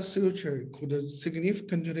dural suture could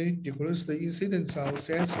significantly decrease the incidence of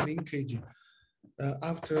CS linkage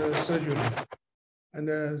after surgery. And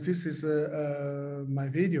this is my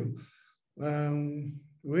video.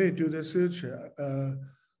 We do the suture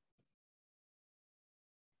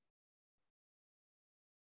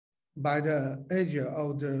by the edge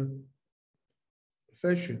of the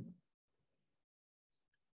fascia.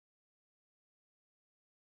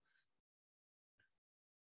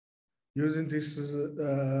 Using this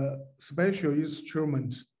special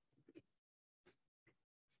instrument.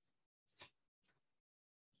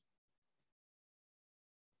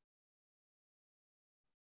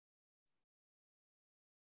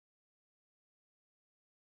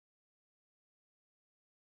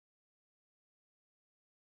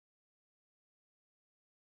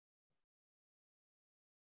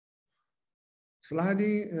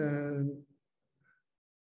 Sliding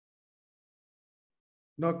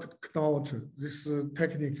knockout, this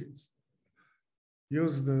technique is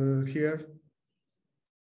used here.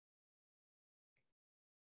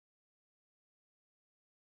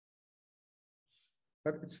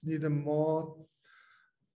 But it's needed more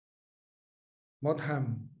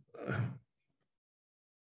time.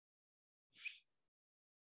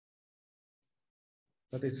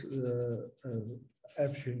 But it's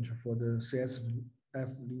efficient for the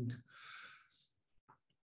CSF link.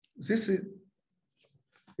 This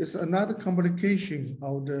is another complication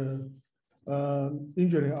of the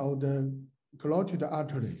injury of the carotid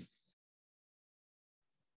artery.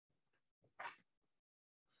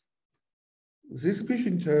 This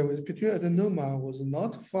patient with pituitary adenoma was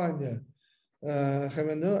not found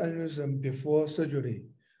having no aneurysm before surgery.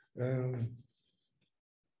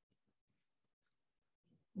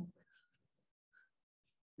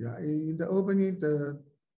 Yeah, in the opening,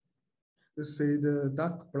 let's say the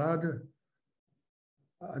dark blood,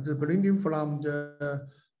 the bleeding from the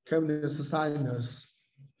cavernous sinus.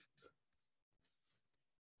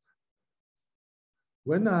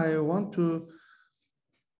 When I want to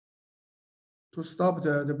stop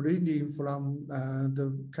the bleeding from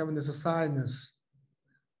the cavernous sinus,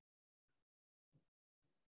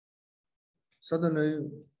 suddenly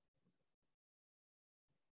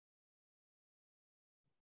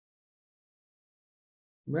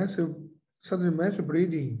massive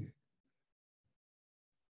bleeding.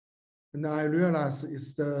 And I realized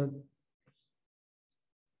it's the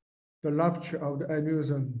the rupture of the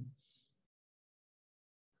aneurysm.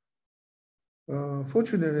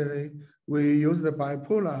 Fortunately, we use the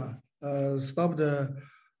bipolar, stop the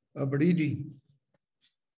bleeding.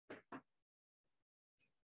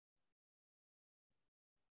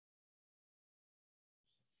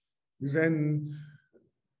 Then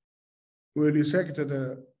we resect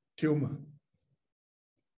the tumor.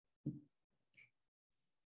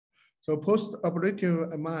 So post-operative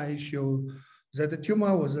MRI showed that the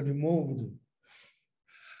tumor was removed.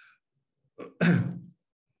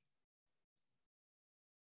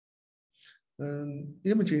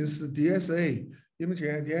 Imaging DSA, imaging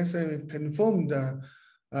and DSA confirmed the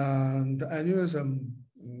aneurysm,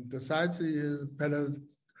 the size is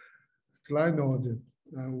paraclinoid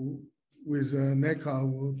with a neck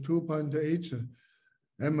of 2.8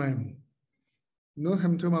 mm. No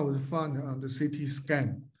hematoma was found on the CT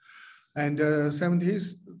scan. And 7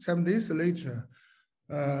 days later,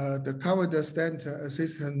 the covered stent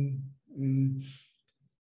assistant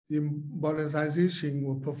embolization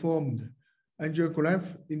was performed.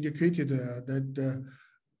 Angiograph indicated that the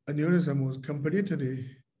aneurysm was completely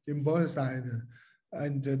embolized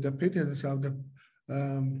and the pattern of the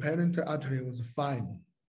parent artery was fine.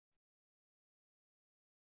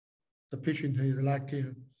 The patient is lucky.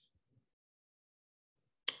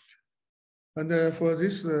 And for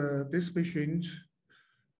this patient,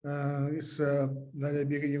 it's a very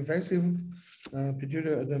big invasive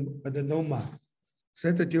pituitary adenoma.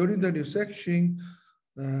 So that during the resection,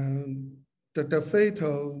 the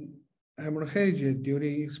fatal hemorrhage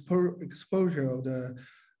during exposure of the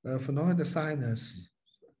phonoid sinus.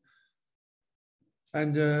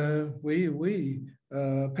 And we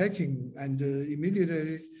packing and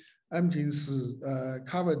immediately ambulance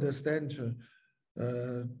covered the stent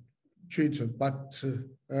treatment, but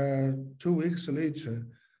 2 weeks later,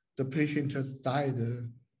 the patient died.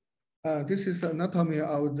 This is anatomy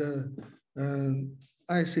of the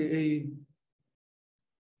ICA.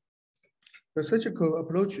 The surgical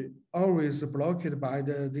approach always blocked by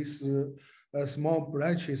these small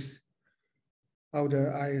branches of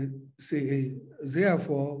the ICA.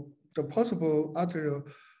 Therefore, the possible arterial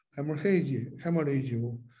hemorrhage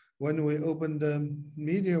when we open the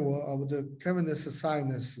medial wall of the cavernous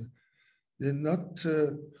sinus did not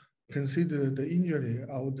consider the injury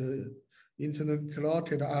of the internal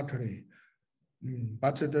carotid artery,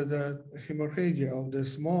 but the hemorrhage of the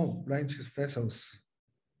small branch vessels.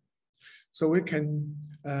 So we can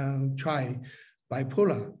try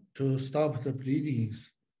bipolar to stop the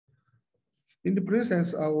bleedings. In the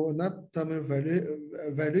presence of anatomy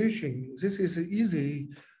variation, this is easy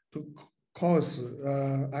to cause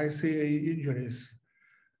ICA injuries.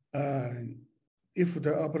 If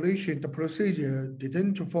the operation, the procedure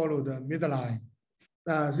didn't follow the midline.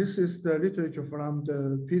 This is the literature from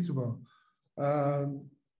the Pittsburgh.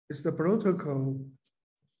 It's the protocol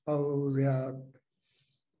of their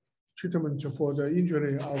treatment for the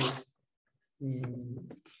injury of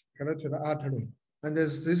carotid artery. And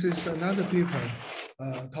this is another paper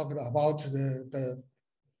talking about the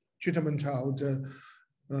treatment of the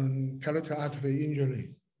carotid artery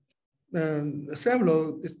injury. It's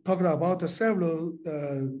talking about several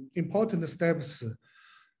important steps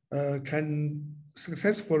can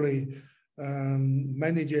successfully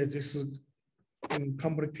manage this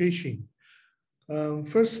complication.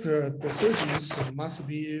 First, the surgeons must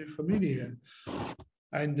be familiar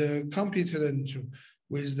and competent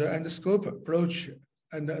with the endoscope approach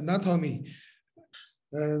and anatomy.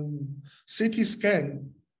 CT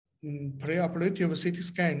scan, preoperative CT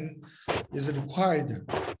scan is required,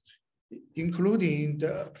 including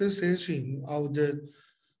the appreciation of the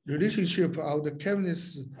relationship of the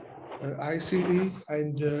cavernous ICA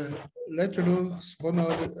and lateral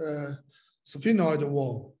sphenoid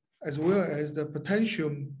wall, as well as the potential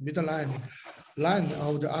midline line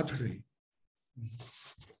of the artery.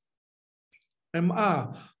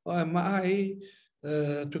 MRI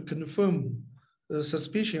to confirm the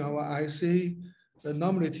suspicion of IC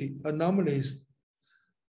anomalies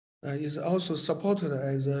is also supported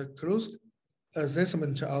as a close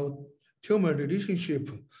assessment of tumor relationship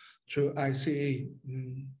to ICA.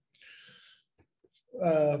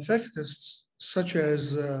 Factors such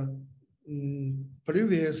as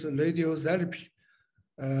previous radiotherapy,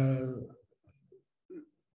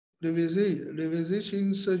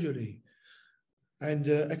 revision surgery, and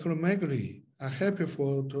acromegaly are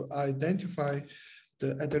helpful to identify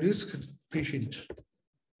the at-risk patient.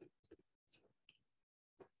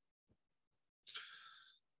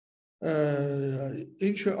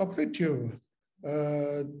 Intraoperative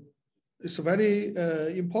is very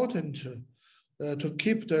important to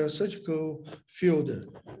keep the surgical field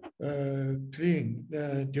clean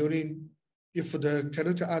during if the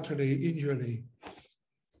carotid artery injury.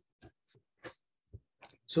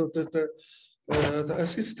 So the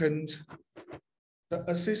assistant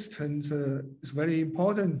is very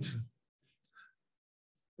important.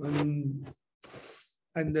 And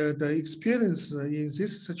the experience in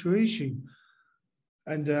this situation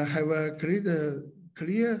and have a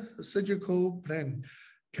clear surgical plan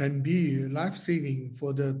can be life-saving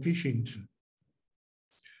for the patient.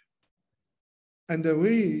 And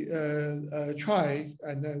we tried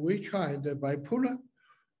the bipolar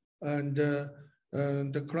and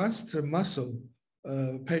the cluster muscle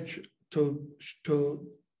patch to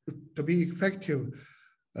be effective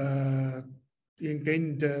in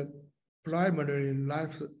gaining the primary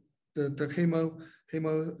life, the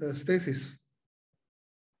hemostasis.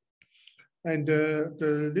 And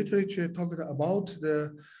the literature talked about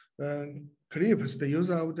the clips, the use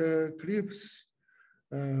of the clips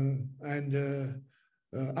and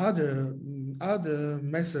other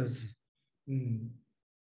methods.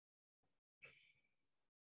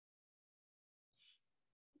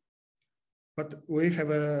 But we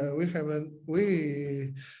have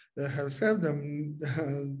seldom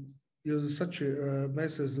use such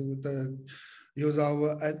methods with the use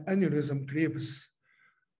our aneurysm clips,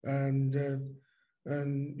 and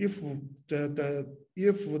if the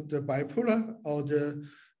bipolar or the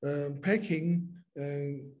packing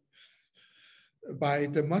by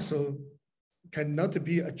the muscle cannot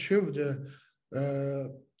be achieved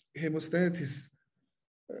hemostasis,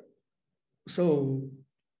 so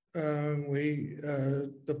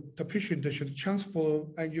the patient should transfer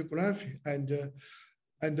angiography and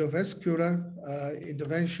vascular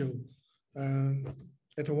intervention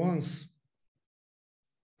at once.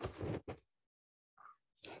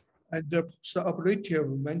 And the operative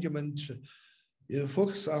management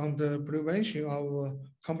focus on the prevention of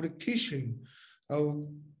complication of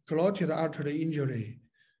carotid artery injury,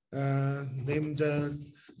 named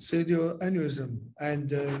radial aneurysm and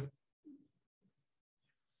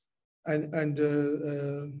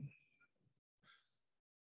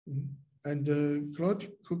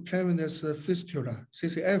carotid cavernous fistula,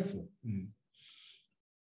 CCF.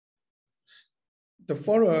 The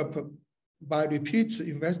follow-up by repeat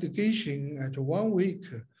investigation at 1 week,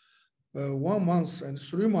 1 month, and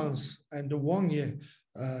 3 months, and 1 year,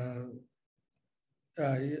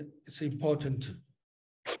 it's important.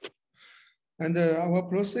 And our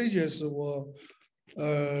procedures were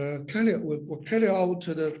carry out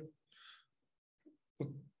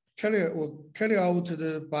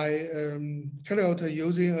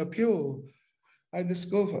using a pure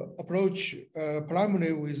endoscope approach,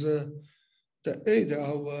 primarily with the aid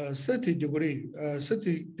of 30 degree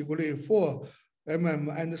 4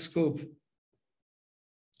 mm endoscope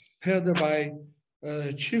held by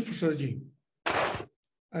chief surgeon,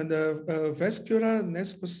 and vascular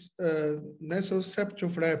nasal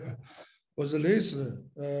septal flap was raised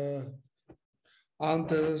on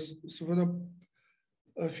the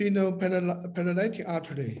phenylparalytic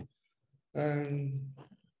artery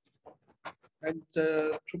and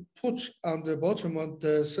to put on the bottom of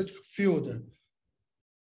the surgical field.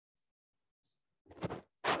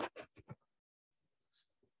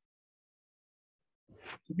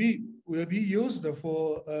 Will be used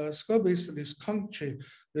for scope-based reconstruction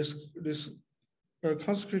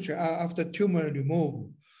after tumor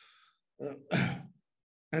removal.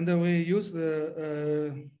 And we use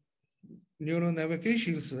the neural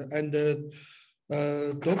navigations and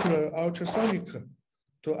Doppler ultrasonic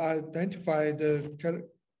to identify the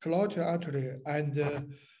carotid artery and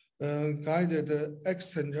guide the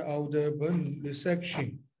extent of the bone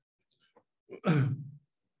resection.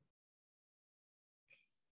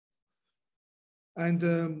 And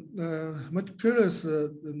meticulous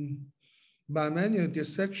bimanual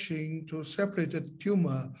dissection to separate the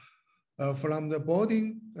tumor from the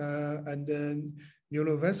body and the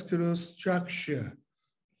neurovascular structure.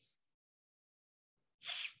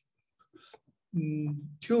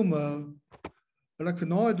 Tumor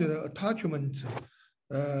arachnoid attachment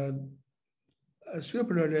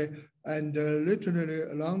superiorly and laterally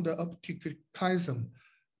along the optic chiasm,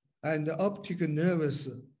 and the optic nerves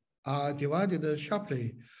are divided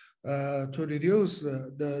sharply to reduce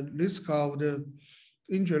the risk of the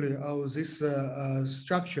injury of these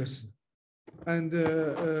structures. And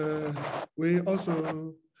we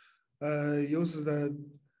also use the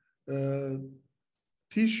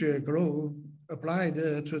tissue glue applied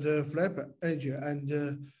to the flap edge, and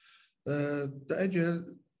the edge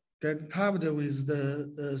then covered with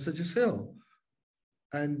the surgical cell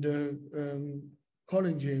and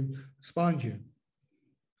collagen sponge.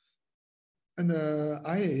 And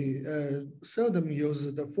I seldom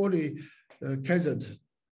use the Foley cassette.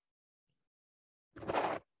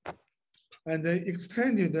 And the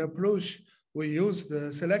extended approach we used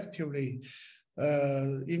selectively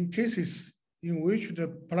in cases in which the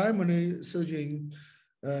primary surgeon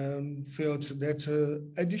felt that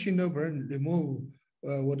additional burn removal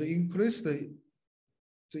would increase the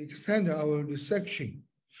extent of our resection.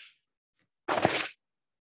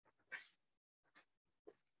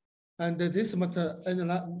 And this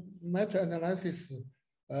meta-analysis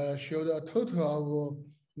showed a total of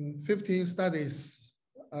 15 studies.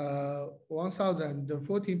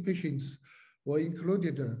 1,014 patients were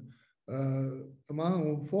included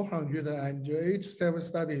among 487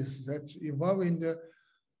 studies that involving the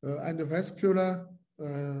endovascular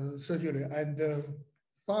surgery and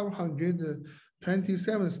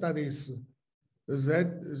 527 studies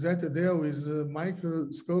that deal with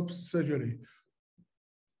microscope surgery.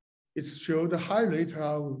 It showed a high rate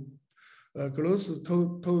of gross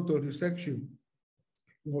total resection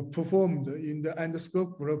were performed in the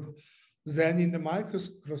endoscope group than in the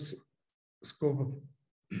microscope.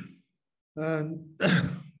 And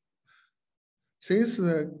since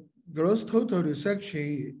the gross total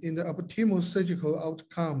resection in the optimal surgical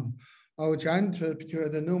outcome of giant pituitary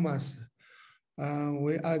adenomas,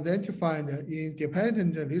 we identified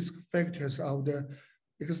independent risk factors of the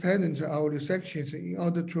extent of resections in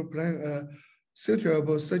order to plan a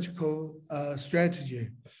suitable surgical strategy.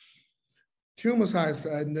 Tumor size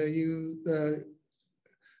and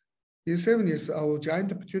insiveness of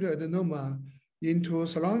giant pituitary adenoma into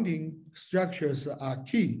surrounding structures are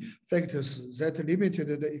key factors that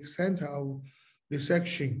limited the extent of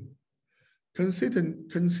resection.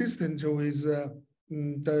 Consistent with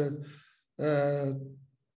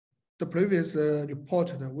the previous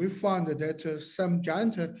report, we found that some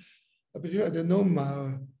giant pituitary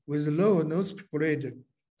adenoma with low nose grade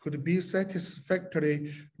could be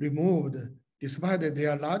satisfactorily removed despite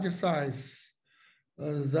their larger size.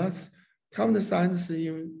 Thus, common sense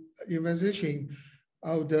evaluation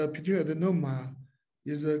of the pituitary adenoma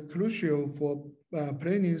is crucial for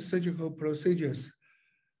planning surgical procedures,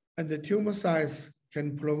 and the tumor size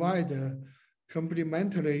can provide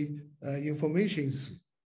complementary information.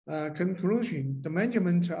 Conclusion, the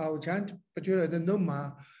management of giant pituitary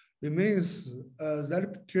adenoma remains a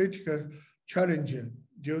therapeutic challenge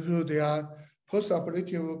due to their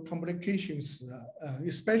postoperative complications,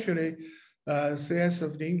 especially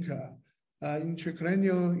CSF link,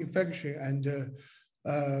 intracranial infection, and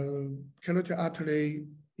carotid artery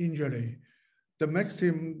injury. The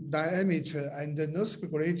maximum diameter and the nose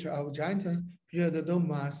grade of giant pituitary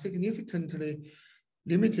adenoma significantly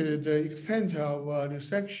limited the extent of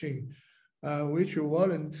resection, which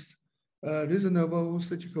warrants a reasonable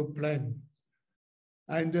surgical plan.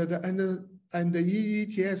 And the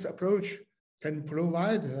EETS approach can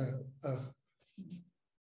provide a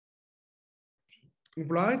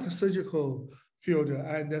bright surgical field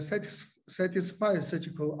and satisfy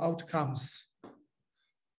surgical outcomes.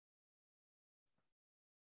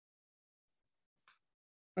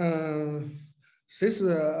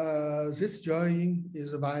 This drawing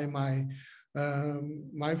is by my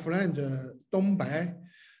friend Dong Bai.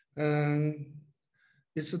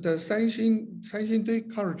 It's the Sanxindui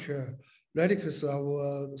culture relics of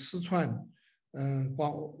Sichuan,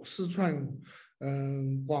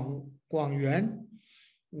 Guangyuan.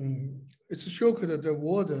 It's shocked the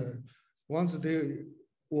world once they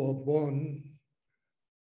were born,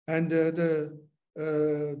 and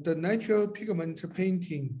the natural pigment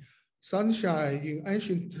painting Sunshine in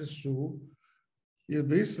Ancient Shu is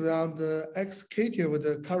based on the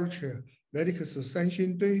executive culture relics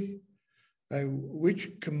Sanxindui,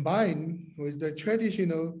 which combine with the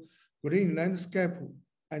traditional green landscape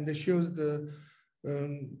and shows the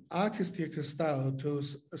artistic style to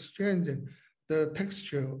strengthen the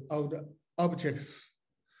texture of the objects.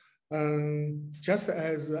 Just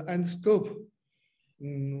as the endoscope,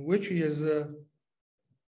 which is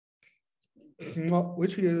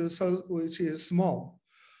small,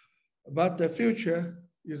 but the future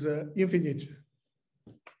is infinite.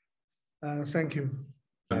 Thank you.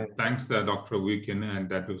 Thanks, Dr. Weekend, and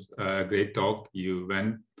that was a great talk. You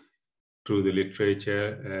went through the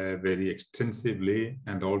literature very extensively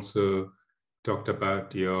and also talked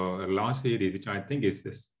about your large series, which I think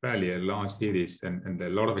is fairly a large series and a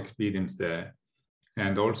lot of experience there.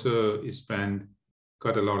 And also you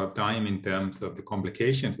got a lot of time in terms of the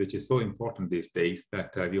complications, which is so important these days,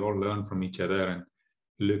 that we all learn from each other and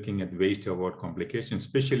looking at ways to avoid complications,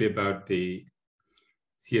 especially about the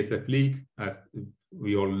CSF leak. As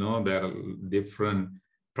we all know, there are different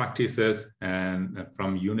practices and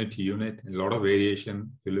from unit to unit, a lot of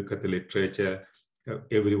variation. If you look at the literature,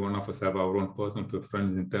 every one of us have our own personal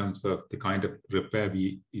preference in terms of the kind of repair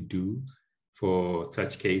we do for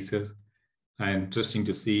such cases. And interesting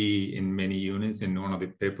to see in many units, in one of the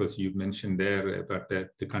papers you mentioned there about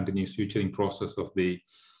the continuous suturing process of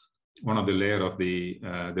one of the layer of the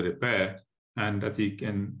repair. And as you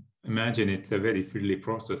can imagine, it's a very fiddly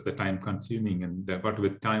process, the time consuming, and but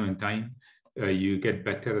with time and time, you get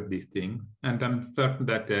better at these things. And I'm certain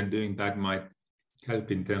that doing that might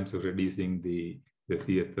help in terms of reducing the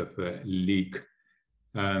CSF leak.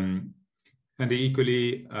 And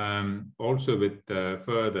equally, also with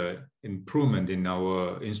further improvement in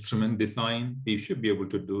our instrument design, we should be able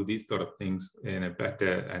to do these sort of things in a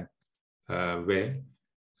better way.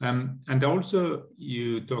 And also,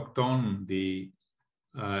 you talked on the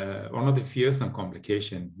one of the fearsome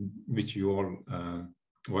complications which you all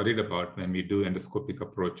worried about when we do endoscopic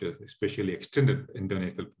approaches, especially extended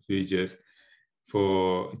intranasal procedures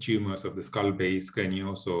for tumors of the skull base,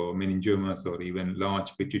 cranios, or meningiomas, or even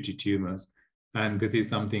large pituitary tumors. And this is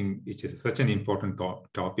something which is such an important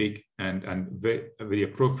topic, and very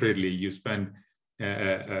appropriately you spend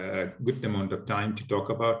a good amount of time to talk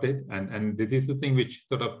about it. And this is the thing which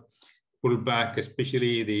sort of pull back,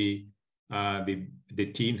 especially the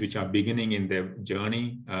teams which are beginning in their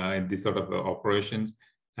journey in this sort of operations.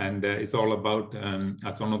 And it's all about,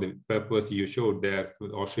 as one of the papers you showed there,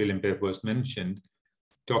 Australian papers mentioned,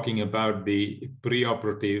 talking about the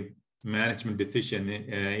preoperative management decision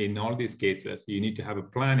in all these cases. You need to have a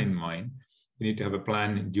plan in mind. You need to have a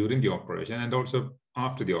plan during the operation and also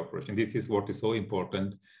after the operation. This is what is so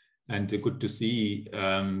important, and good to see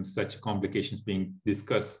such complications being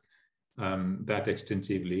discussed that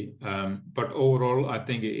extensively. But overall, I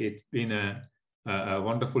think it's been a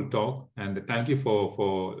wonderful talk, and thank you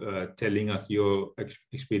for telling us your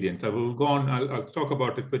experience. I will go on, I'll talk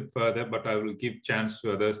about it a bit further, but I will give chance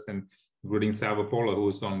to others, and including Savo Polo,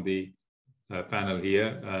 who's on the panel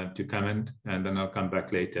here, to comment, and then I'll come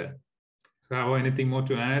back later. Savo, anything more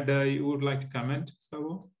to add you would like to comment,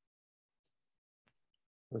 Savo?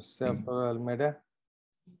 Savo Almeida.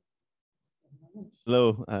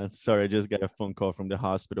 Hello, sorry, I just got a phone call from the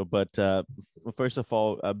hospital, but first of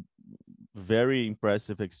all, a very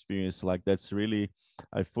impressive experience. Like, that's really,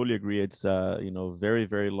 I fully agree. It's very,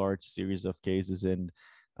 very large series of cases, and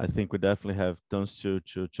I think we definitely have tons to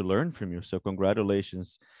learn from you. So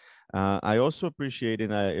congratulations. I also appreciate,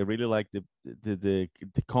 and I really like the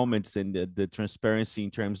comments and the transparency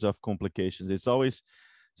in terms of complications. It's always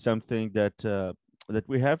something that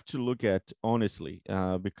we have to look at honestly,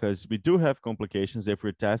 because we do have complications. If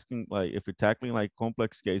we're tackling like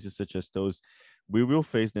complex cases such as those, we will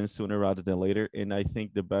face them sooner rather than later. And I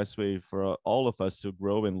think the best way for all of us to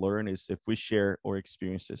grow and learn is if we share our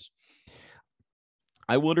experiences.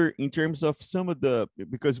 I wonder, in terms of some of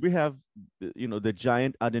because we have, the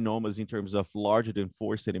giant adenomas in terms of larger than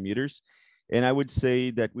 4 centimeters. And I would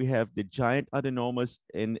say that we have the giant adenomas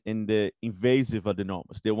and the invasive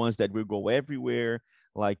adenomas, the ones that will go everywhere,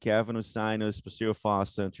 like cavernous sinus, posterior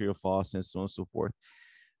fossa, anterior fossa, and so on and so forth.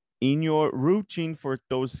 In your routine for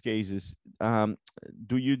those cases,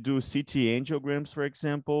 do you do CT angiograms, for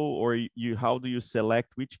example, or how do you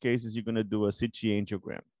select which cases you're going to do a CT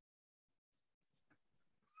angiogram?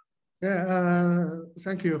 Yeah,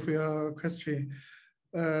 thank you for your question.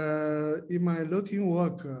 In my routine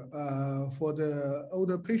work for the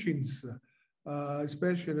older patients,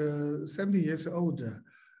 especially 70 years old,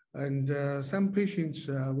 and some patients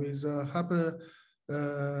with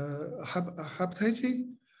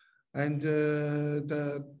hypertension, and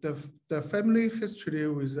the family history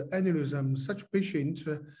with aneurysm, such patients,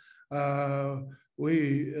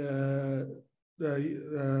 we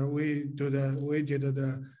did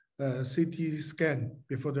the CT scan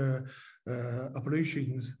before the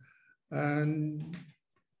operations, and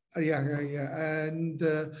and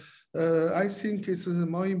I think it's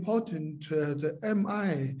more important the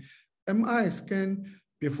MI scan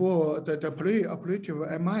before the pre-operative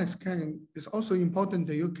MI scan is also important.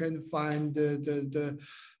 You can find the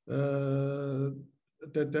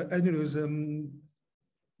aneurysm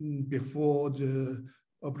before the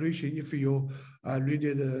operation if you read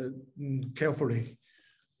it carefully.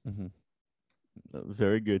 Mm-hmm.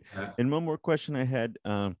 Very good. And one more question I had,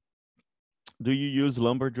 do you use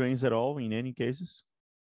lumbar drains at all in any cases?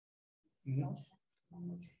 Mm-hmm.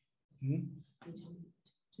 Mm-hmm.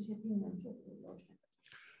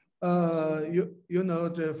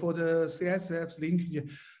 For the CSF linkage,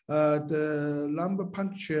 the lumbar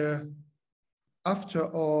puncture after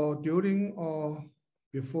or during or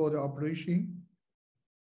before the operation?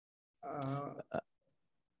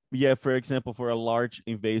 Yeah, for example, for a large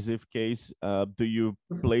invasive case, do you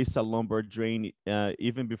place a lumbar drain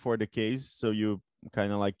even before the case, so you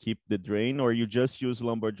kind of like keep the drain, or you just use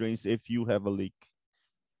lumbar drains if you have a leak?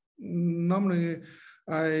 Normally,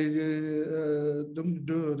 I don't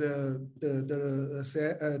do the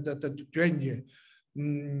drainage.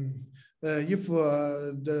 If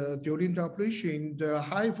during the operation the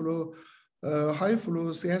high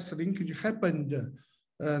flow CS linkage happened,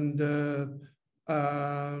 and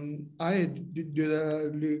I did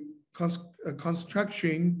the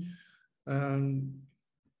construction,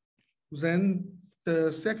 then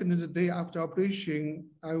the second day after operation,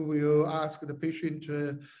 I will ask the patient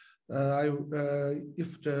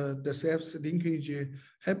if the CS linkage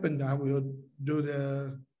happened, I will do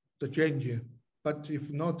the change. But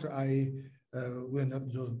if not, I will not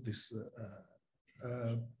do this.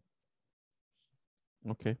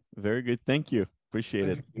 Okay, very good. Thank you. Appreciate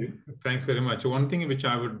it. Thanks very much. One thing which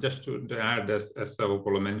I would just to add, as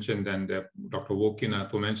Apollo mentioned, and Dr. Wokin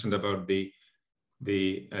mentioned about the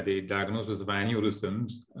diagnosis of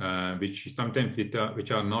aneurysms, which sometimes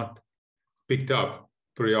which are not picked up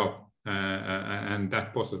pre-op, and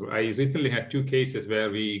that possible. I recently had 2 cases where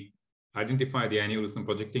we identified the aneurysm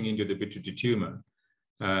projecting into the pituitary tumor,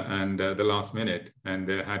 and the last minute, and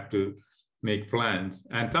had to make plans.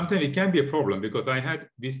 And sometimes it can be a problem, because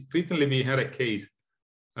recently we had a case,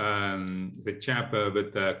 the chap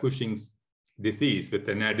with Cushing's disease with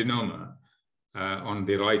an adenoma on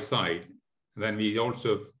the right side. Then we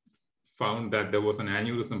also found that there was an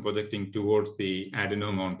aneurysm projecting towards the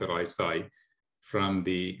adenoma on the right side from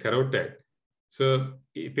the carotid. So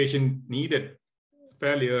a patient needed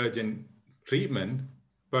fairly urgent treatment,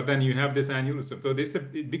 but then you have this aneurysm. So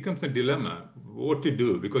it becomes a dilemma what to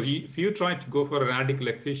do, because if you try to go for a radical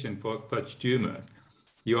excision for such tumors,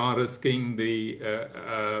 you are risking the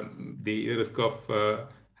risk of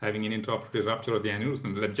having an intraoperative rupture of the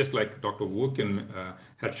aneurysm. Just like Dr. Wokin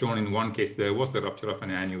had shown in one case, there was a rupture of an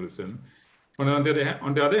aneurysm. On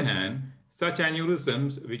the other hand, such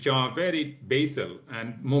aneurysms, which are very basal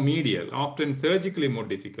and more medial, often surgically more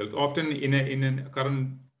difficult, often in a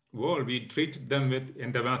current world, we treat them with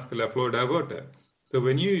endovascular flow diverter. So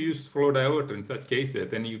when you use flow diverter in such cases,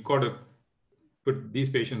 then you got to put these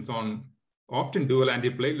patients on often dual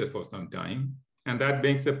antiplatelets for some time, and that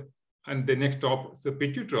makes the next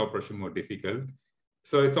pituitary operation more difficult.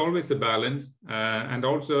 So it's always a balance, and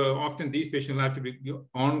also often these patients have to be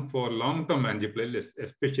on for long-term antiplatelets,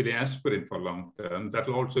 especially aspirin for long-term. That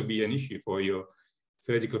will also be an issue for your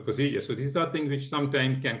surgical procedure. So these are things which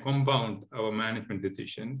sometimes can compound our management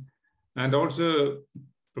decisions. And also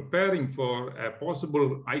preparing for a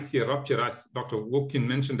possible ICA rupture, as Dr. Wokin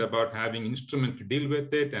mentioned about having instrument to deal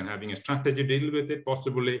with it and having a strategy to deal with it,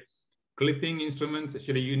 possibly clipping instruments.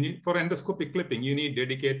 Actually, you need, for endoscopic clipping, you need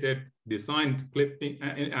dedicated designed clipping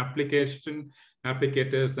applicators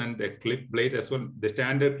and a clip blade as well. The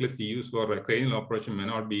standard clips you use for a cranial operation may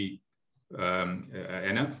not be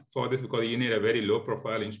enough for this, because you need a very low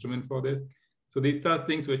profile instrument for this. So these are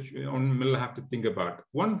things which one will have to think about.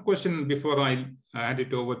 One question before I hand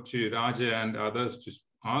it over to Raja and others to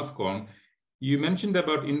ask on, you mentioned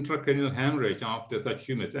about intracranial hemorrhage after such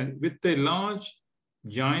tumors. And with the large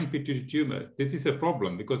giant pituitary tumor, this is a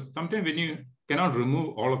problem, because sometimes when you cannot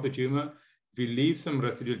remove all of the tumor, if you leave some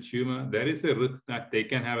residual tumor, there is a risk that they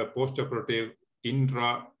can have a postoperative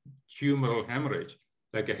intratumoral hemorrhage,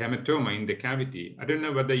 like a hematoma in the cavity. I don't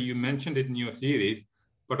know whether you mentioned it in your series,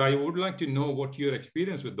 but I would like to know what your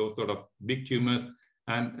experience with those sort of big tumors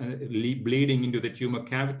and bleeding into the tumor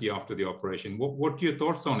cavity after the operation. What are your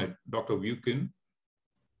thoughts on it, Dr. Wokin?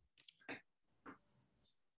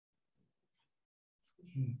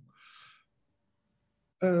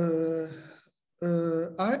 I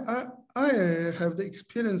have the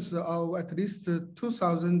experience of at least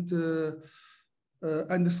 2,000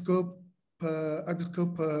 endoscope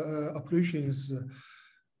operations.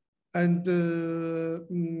 And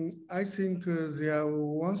I think there are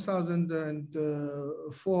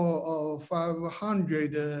 1,004 or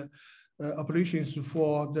 500 operations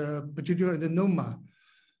for the pituitary adenoma.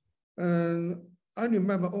 And I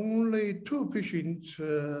remember only 2 patients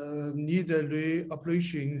need a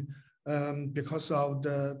re-operation because of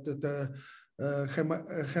the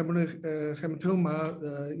hematoma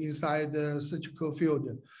inside the surgical field.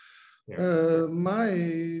 Yeah.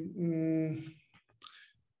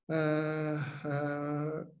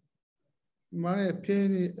 My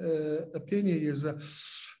opinion is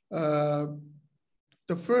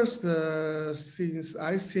the first things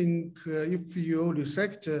I think if you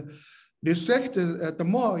resect, the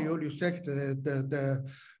more you resect the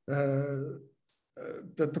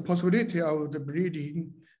possibility of the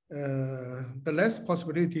bleeding the less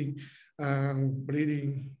possibility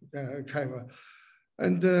bleeding cover.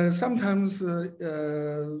 And sometimes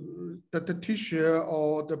the tissue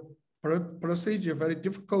or the procedure very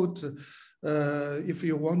difficult if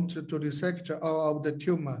you want to resect all of the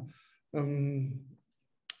tumor.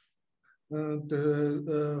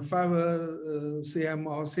 The 5 cm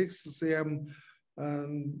or 6 cm,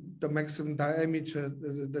 the maximum diameter,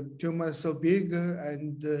 the tumor is so big,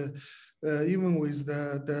 and even with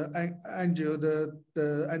the angle,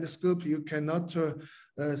 the endoscope, you cannot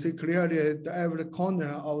see clearly at every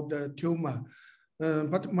corner of the tumor.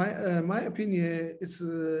 But my opinion, it's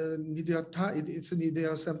needed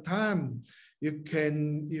some time. You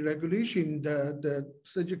can regulation the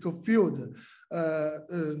surgical field.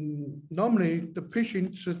 Normally, the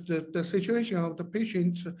patient, the situation of the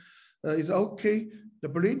patient is okay. The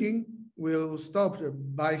bleeding will stop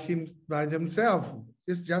by themselves.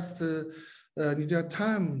 It's just needed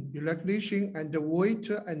time, regulation, and the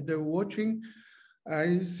wait and the watching.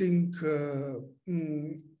 I think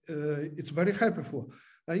it's very helpful.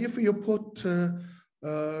 If you put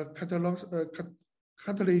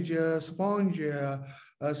cartilage, sponge,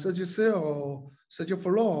 surgical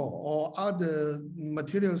floor, or other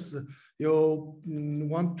materials, you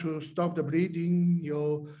want to stop the bleeding,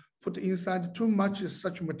 you put inside too much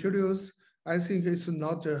such materials, I think it's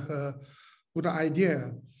not a good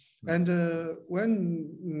idea. And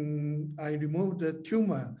when I removed the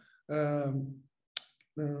tumor,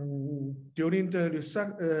 during the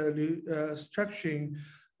restructuring,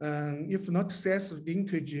 if not CS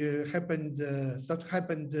linkage happened,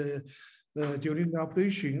 during the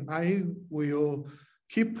operation, I will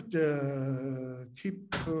keep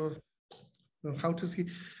how to say,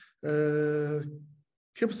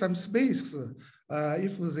 keep some space.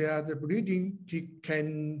 If they are the bleeding, it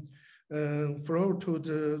can flow to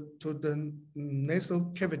the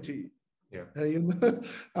nasal cavity. Yeah. You know,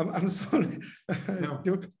 I'm sorry, it's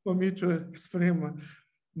difficult for me to explain.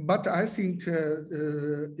 But I think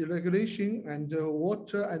the regulation and the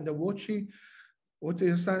water and the watching,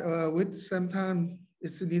 with some time,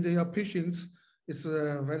 it's needed your patience. It's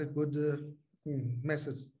a very good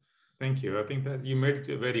message. Thank you. I think that you made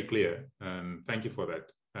it very clear. Thank you for that.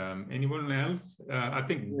 Anyone else? I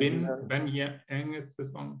think Ben Yang is this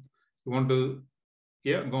one. You want to?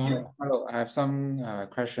 Yeah, go on. Yeah, hello, I have some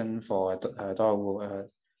question for Dr. Wu.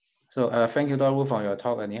 Thank you, Dr. Wu, for your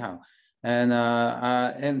talk, 你好. And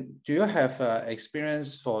do you have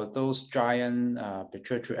experience for those giant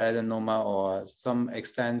pituitary adenoma or some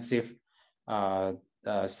extensive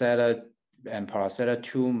cellular and paracellular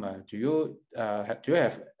tumor? Do you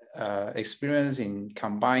have experience in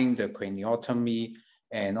combining the craniotomy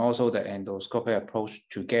and also the endoscopic approach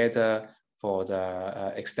together for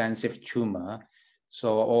the extensive tumor?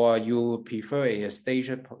 So, or you prefer a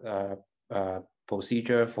staged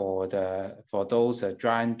procedure for those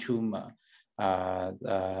giant tumor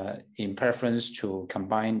in preference to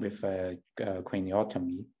combine with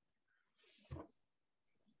craniotomy?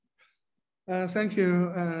 Thank you.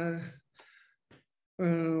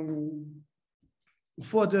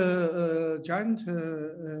 For the giant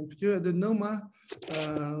pituitary adenoma,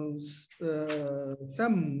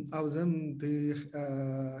 some of them they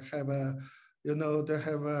have a, you know, they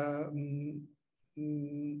have a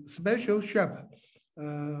special shape,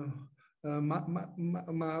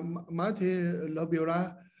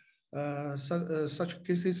 multilobular, such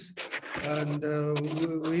cases, and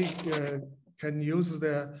we can use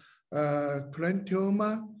the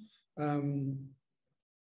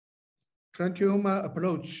craniopharyngiomas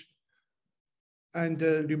approach and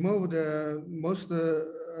remove the most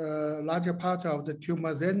larger part of the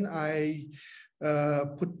tumor. Then I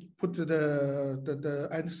put the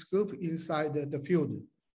endoscope inside the field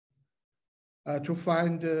to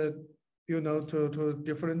find, you know, to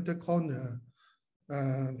different corner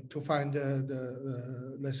to find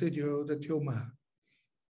the residual, the tumor.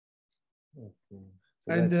 Okay.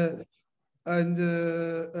 So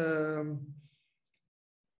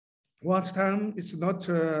one time it's not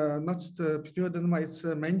the pituitary adenoma, it's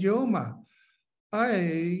meningioma. I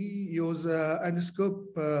use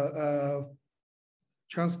endoscope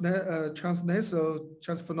transnasal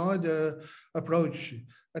transphenoid approach.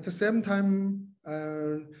 At the same time,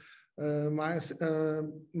 my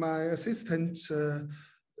assistant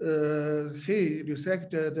he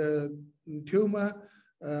resected the tumor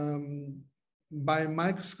by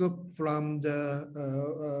microscope from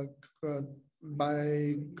the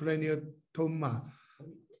by craniopharyngiomas.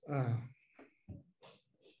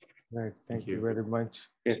 Right. Thank you very much.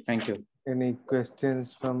 Yes, thank you. Any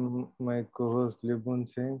questions from my co-host Liu Bun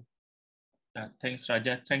Singh? Thanks,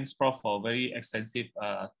 Raja. Thanks, Prof, for very extensive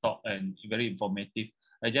talk and very informative.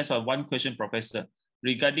 I just have one question, Professor.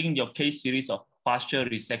 Regarding your case series of partial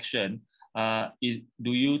resection,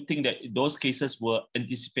 do you think that those cases were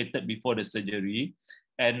anticipated before the surgery?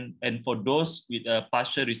 And for those with a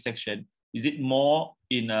partial resection, is it more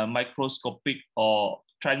in a microscopic or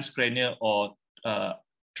transcranial or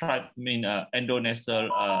endonasal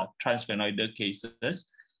transsphenoidal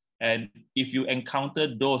cases? And if you encounter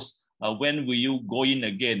those, when will you go in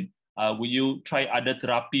again? Will you try other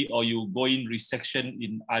therapy, or you go in resection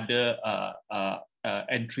in other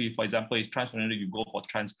entry? For example, is transcranial, you go for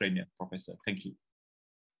transcranial, Professor. Thank you.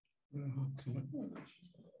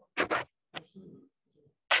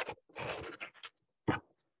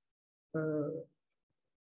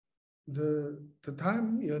 The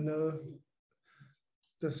time, you know,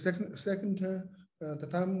 the the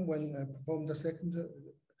time when I perform the second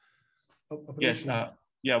operation. Yes.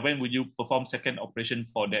 Yeah. When would you perform second operation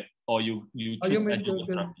for that, or you choose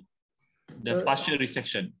the partial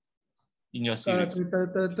resection in your series? For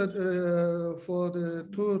the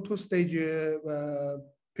two stage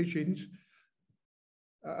patients,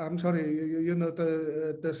 I'm sorry, you know,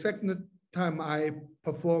 the second time I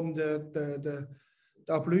performed the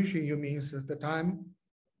operation, you mean the time?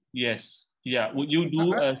 Yes. Yeah. Would you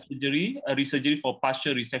do a resurgery for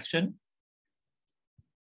partial resection?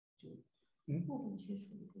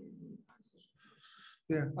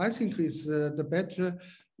 Yeah, I think it's the better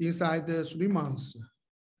inside 3 months.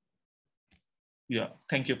 Yeah.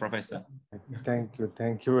 Thank you, Professor. Thank you.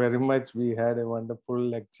 Thank you very much. We had a wonderful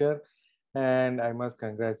lecture, and I must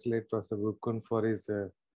congratulate Professor Bukun for his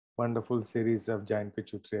wonderful series of giant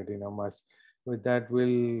pituitary adenomas. With that,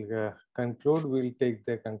 we'll conclude. We'll take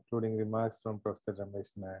the concluding remarks from Professor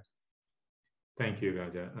Ramesh Nair. Thank you,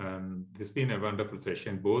 Raja. This has been a wonderful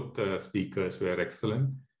session. Both speakers were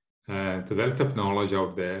excellent. The wealth of knowledge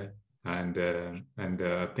out there, and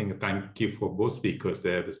I think thank you for both speakers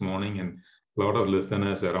there this morning, and a lot of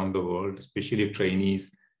listeners around the world, especially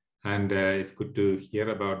trainees. And it's good to hear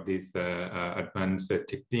about these advanced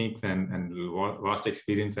techniques and vast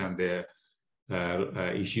experience and their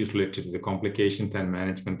issues related to the complications and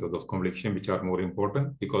management of those complications, which are more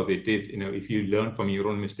important, because it is, you know, if you learn from your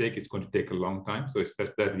own mistake, it's going to take a long time. So it's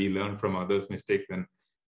best that we learn from others' mistakes and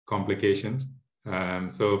complications.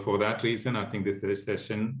 So for that reason, I think this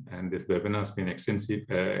session and this webinar has been extensive,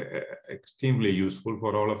 extremely useful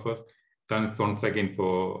for all of us. Thanks once again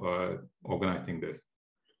for organizing this.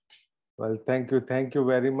 Well, thank you. Thank you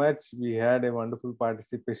very much. We had a wonderful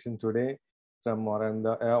participation today from all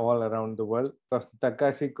around the world. Professor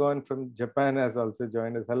Takashi Kon from Japan has also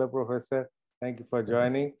joined us. Hello, Professor. Thank you for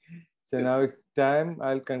joining. So now it's time.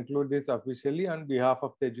 I'll conclude this officially on behalf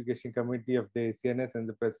of the Education Committee of the ACNS and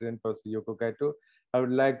the President, Professor Yoko Kaito. I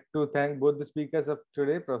would like to thank both the speakers of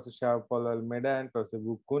today, Professor Shao Paulo Almeida and Professor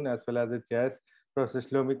Wu Kun, as well as the chairs, Professor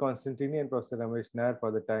Shlomi Constantini and Professor Ramesh Nair,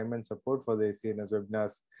 for the time and support for the ACNS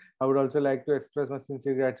webinars. I would also like to express my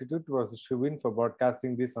sincere gratitude to Professor Shubin for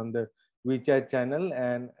broadcasting this on the WeChat channel.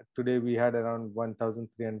 And today we had around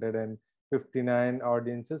 1,359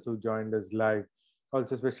 audiences who joined us live.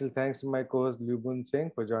 Also, special thanks to my co-host Liu Bun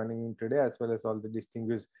Singh for joining in today, as well as all the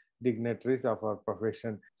distinguished dignitaries of our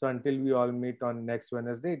profession. So until we all meet on next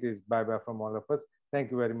Wednesday, it is bye-bye from all of us.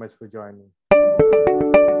 Thank you very much for joining.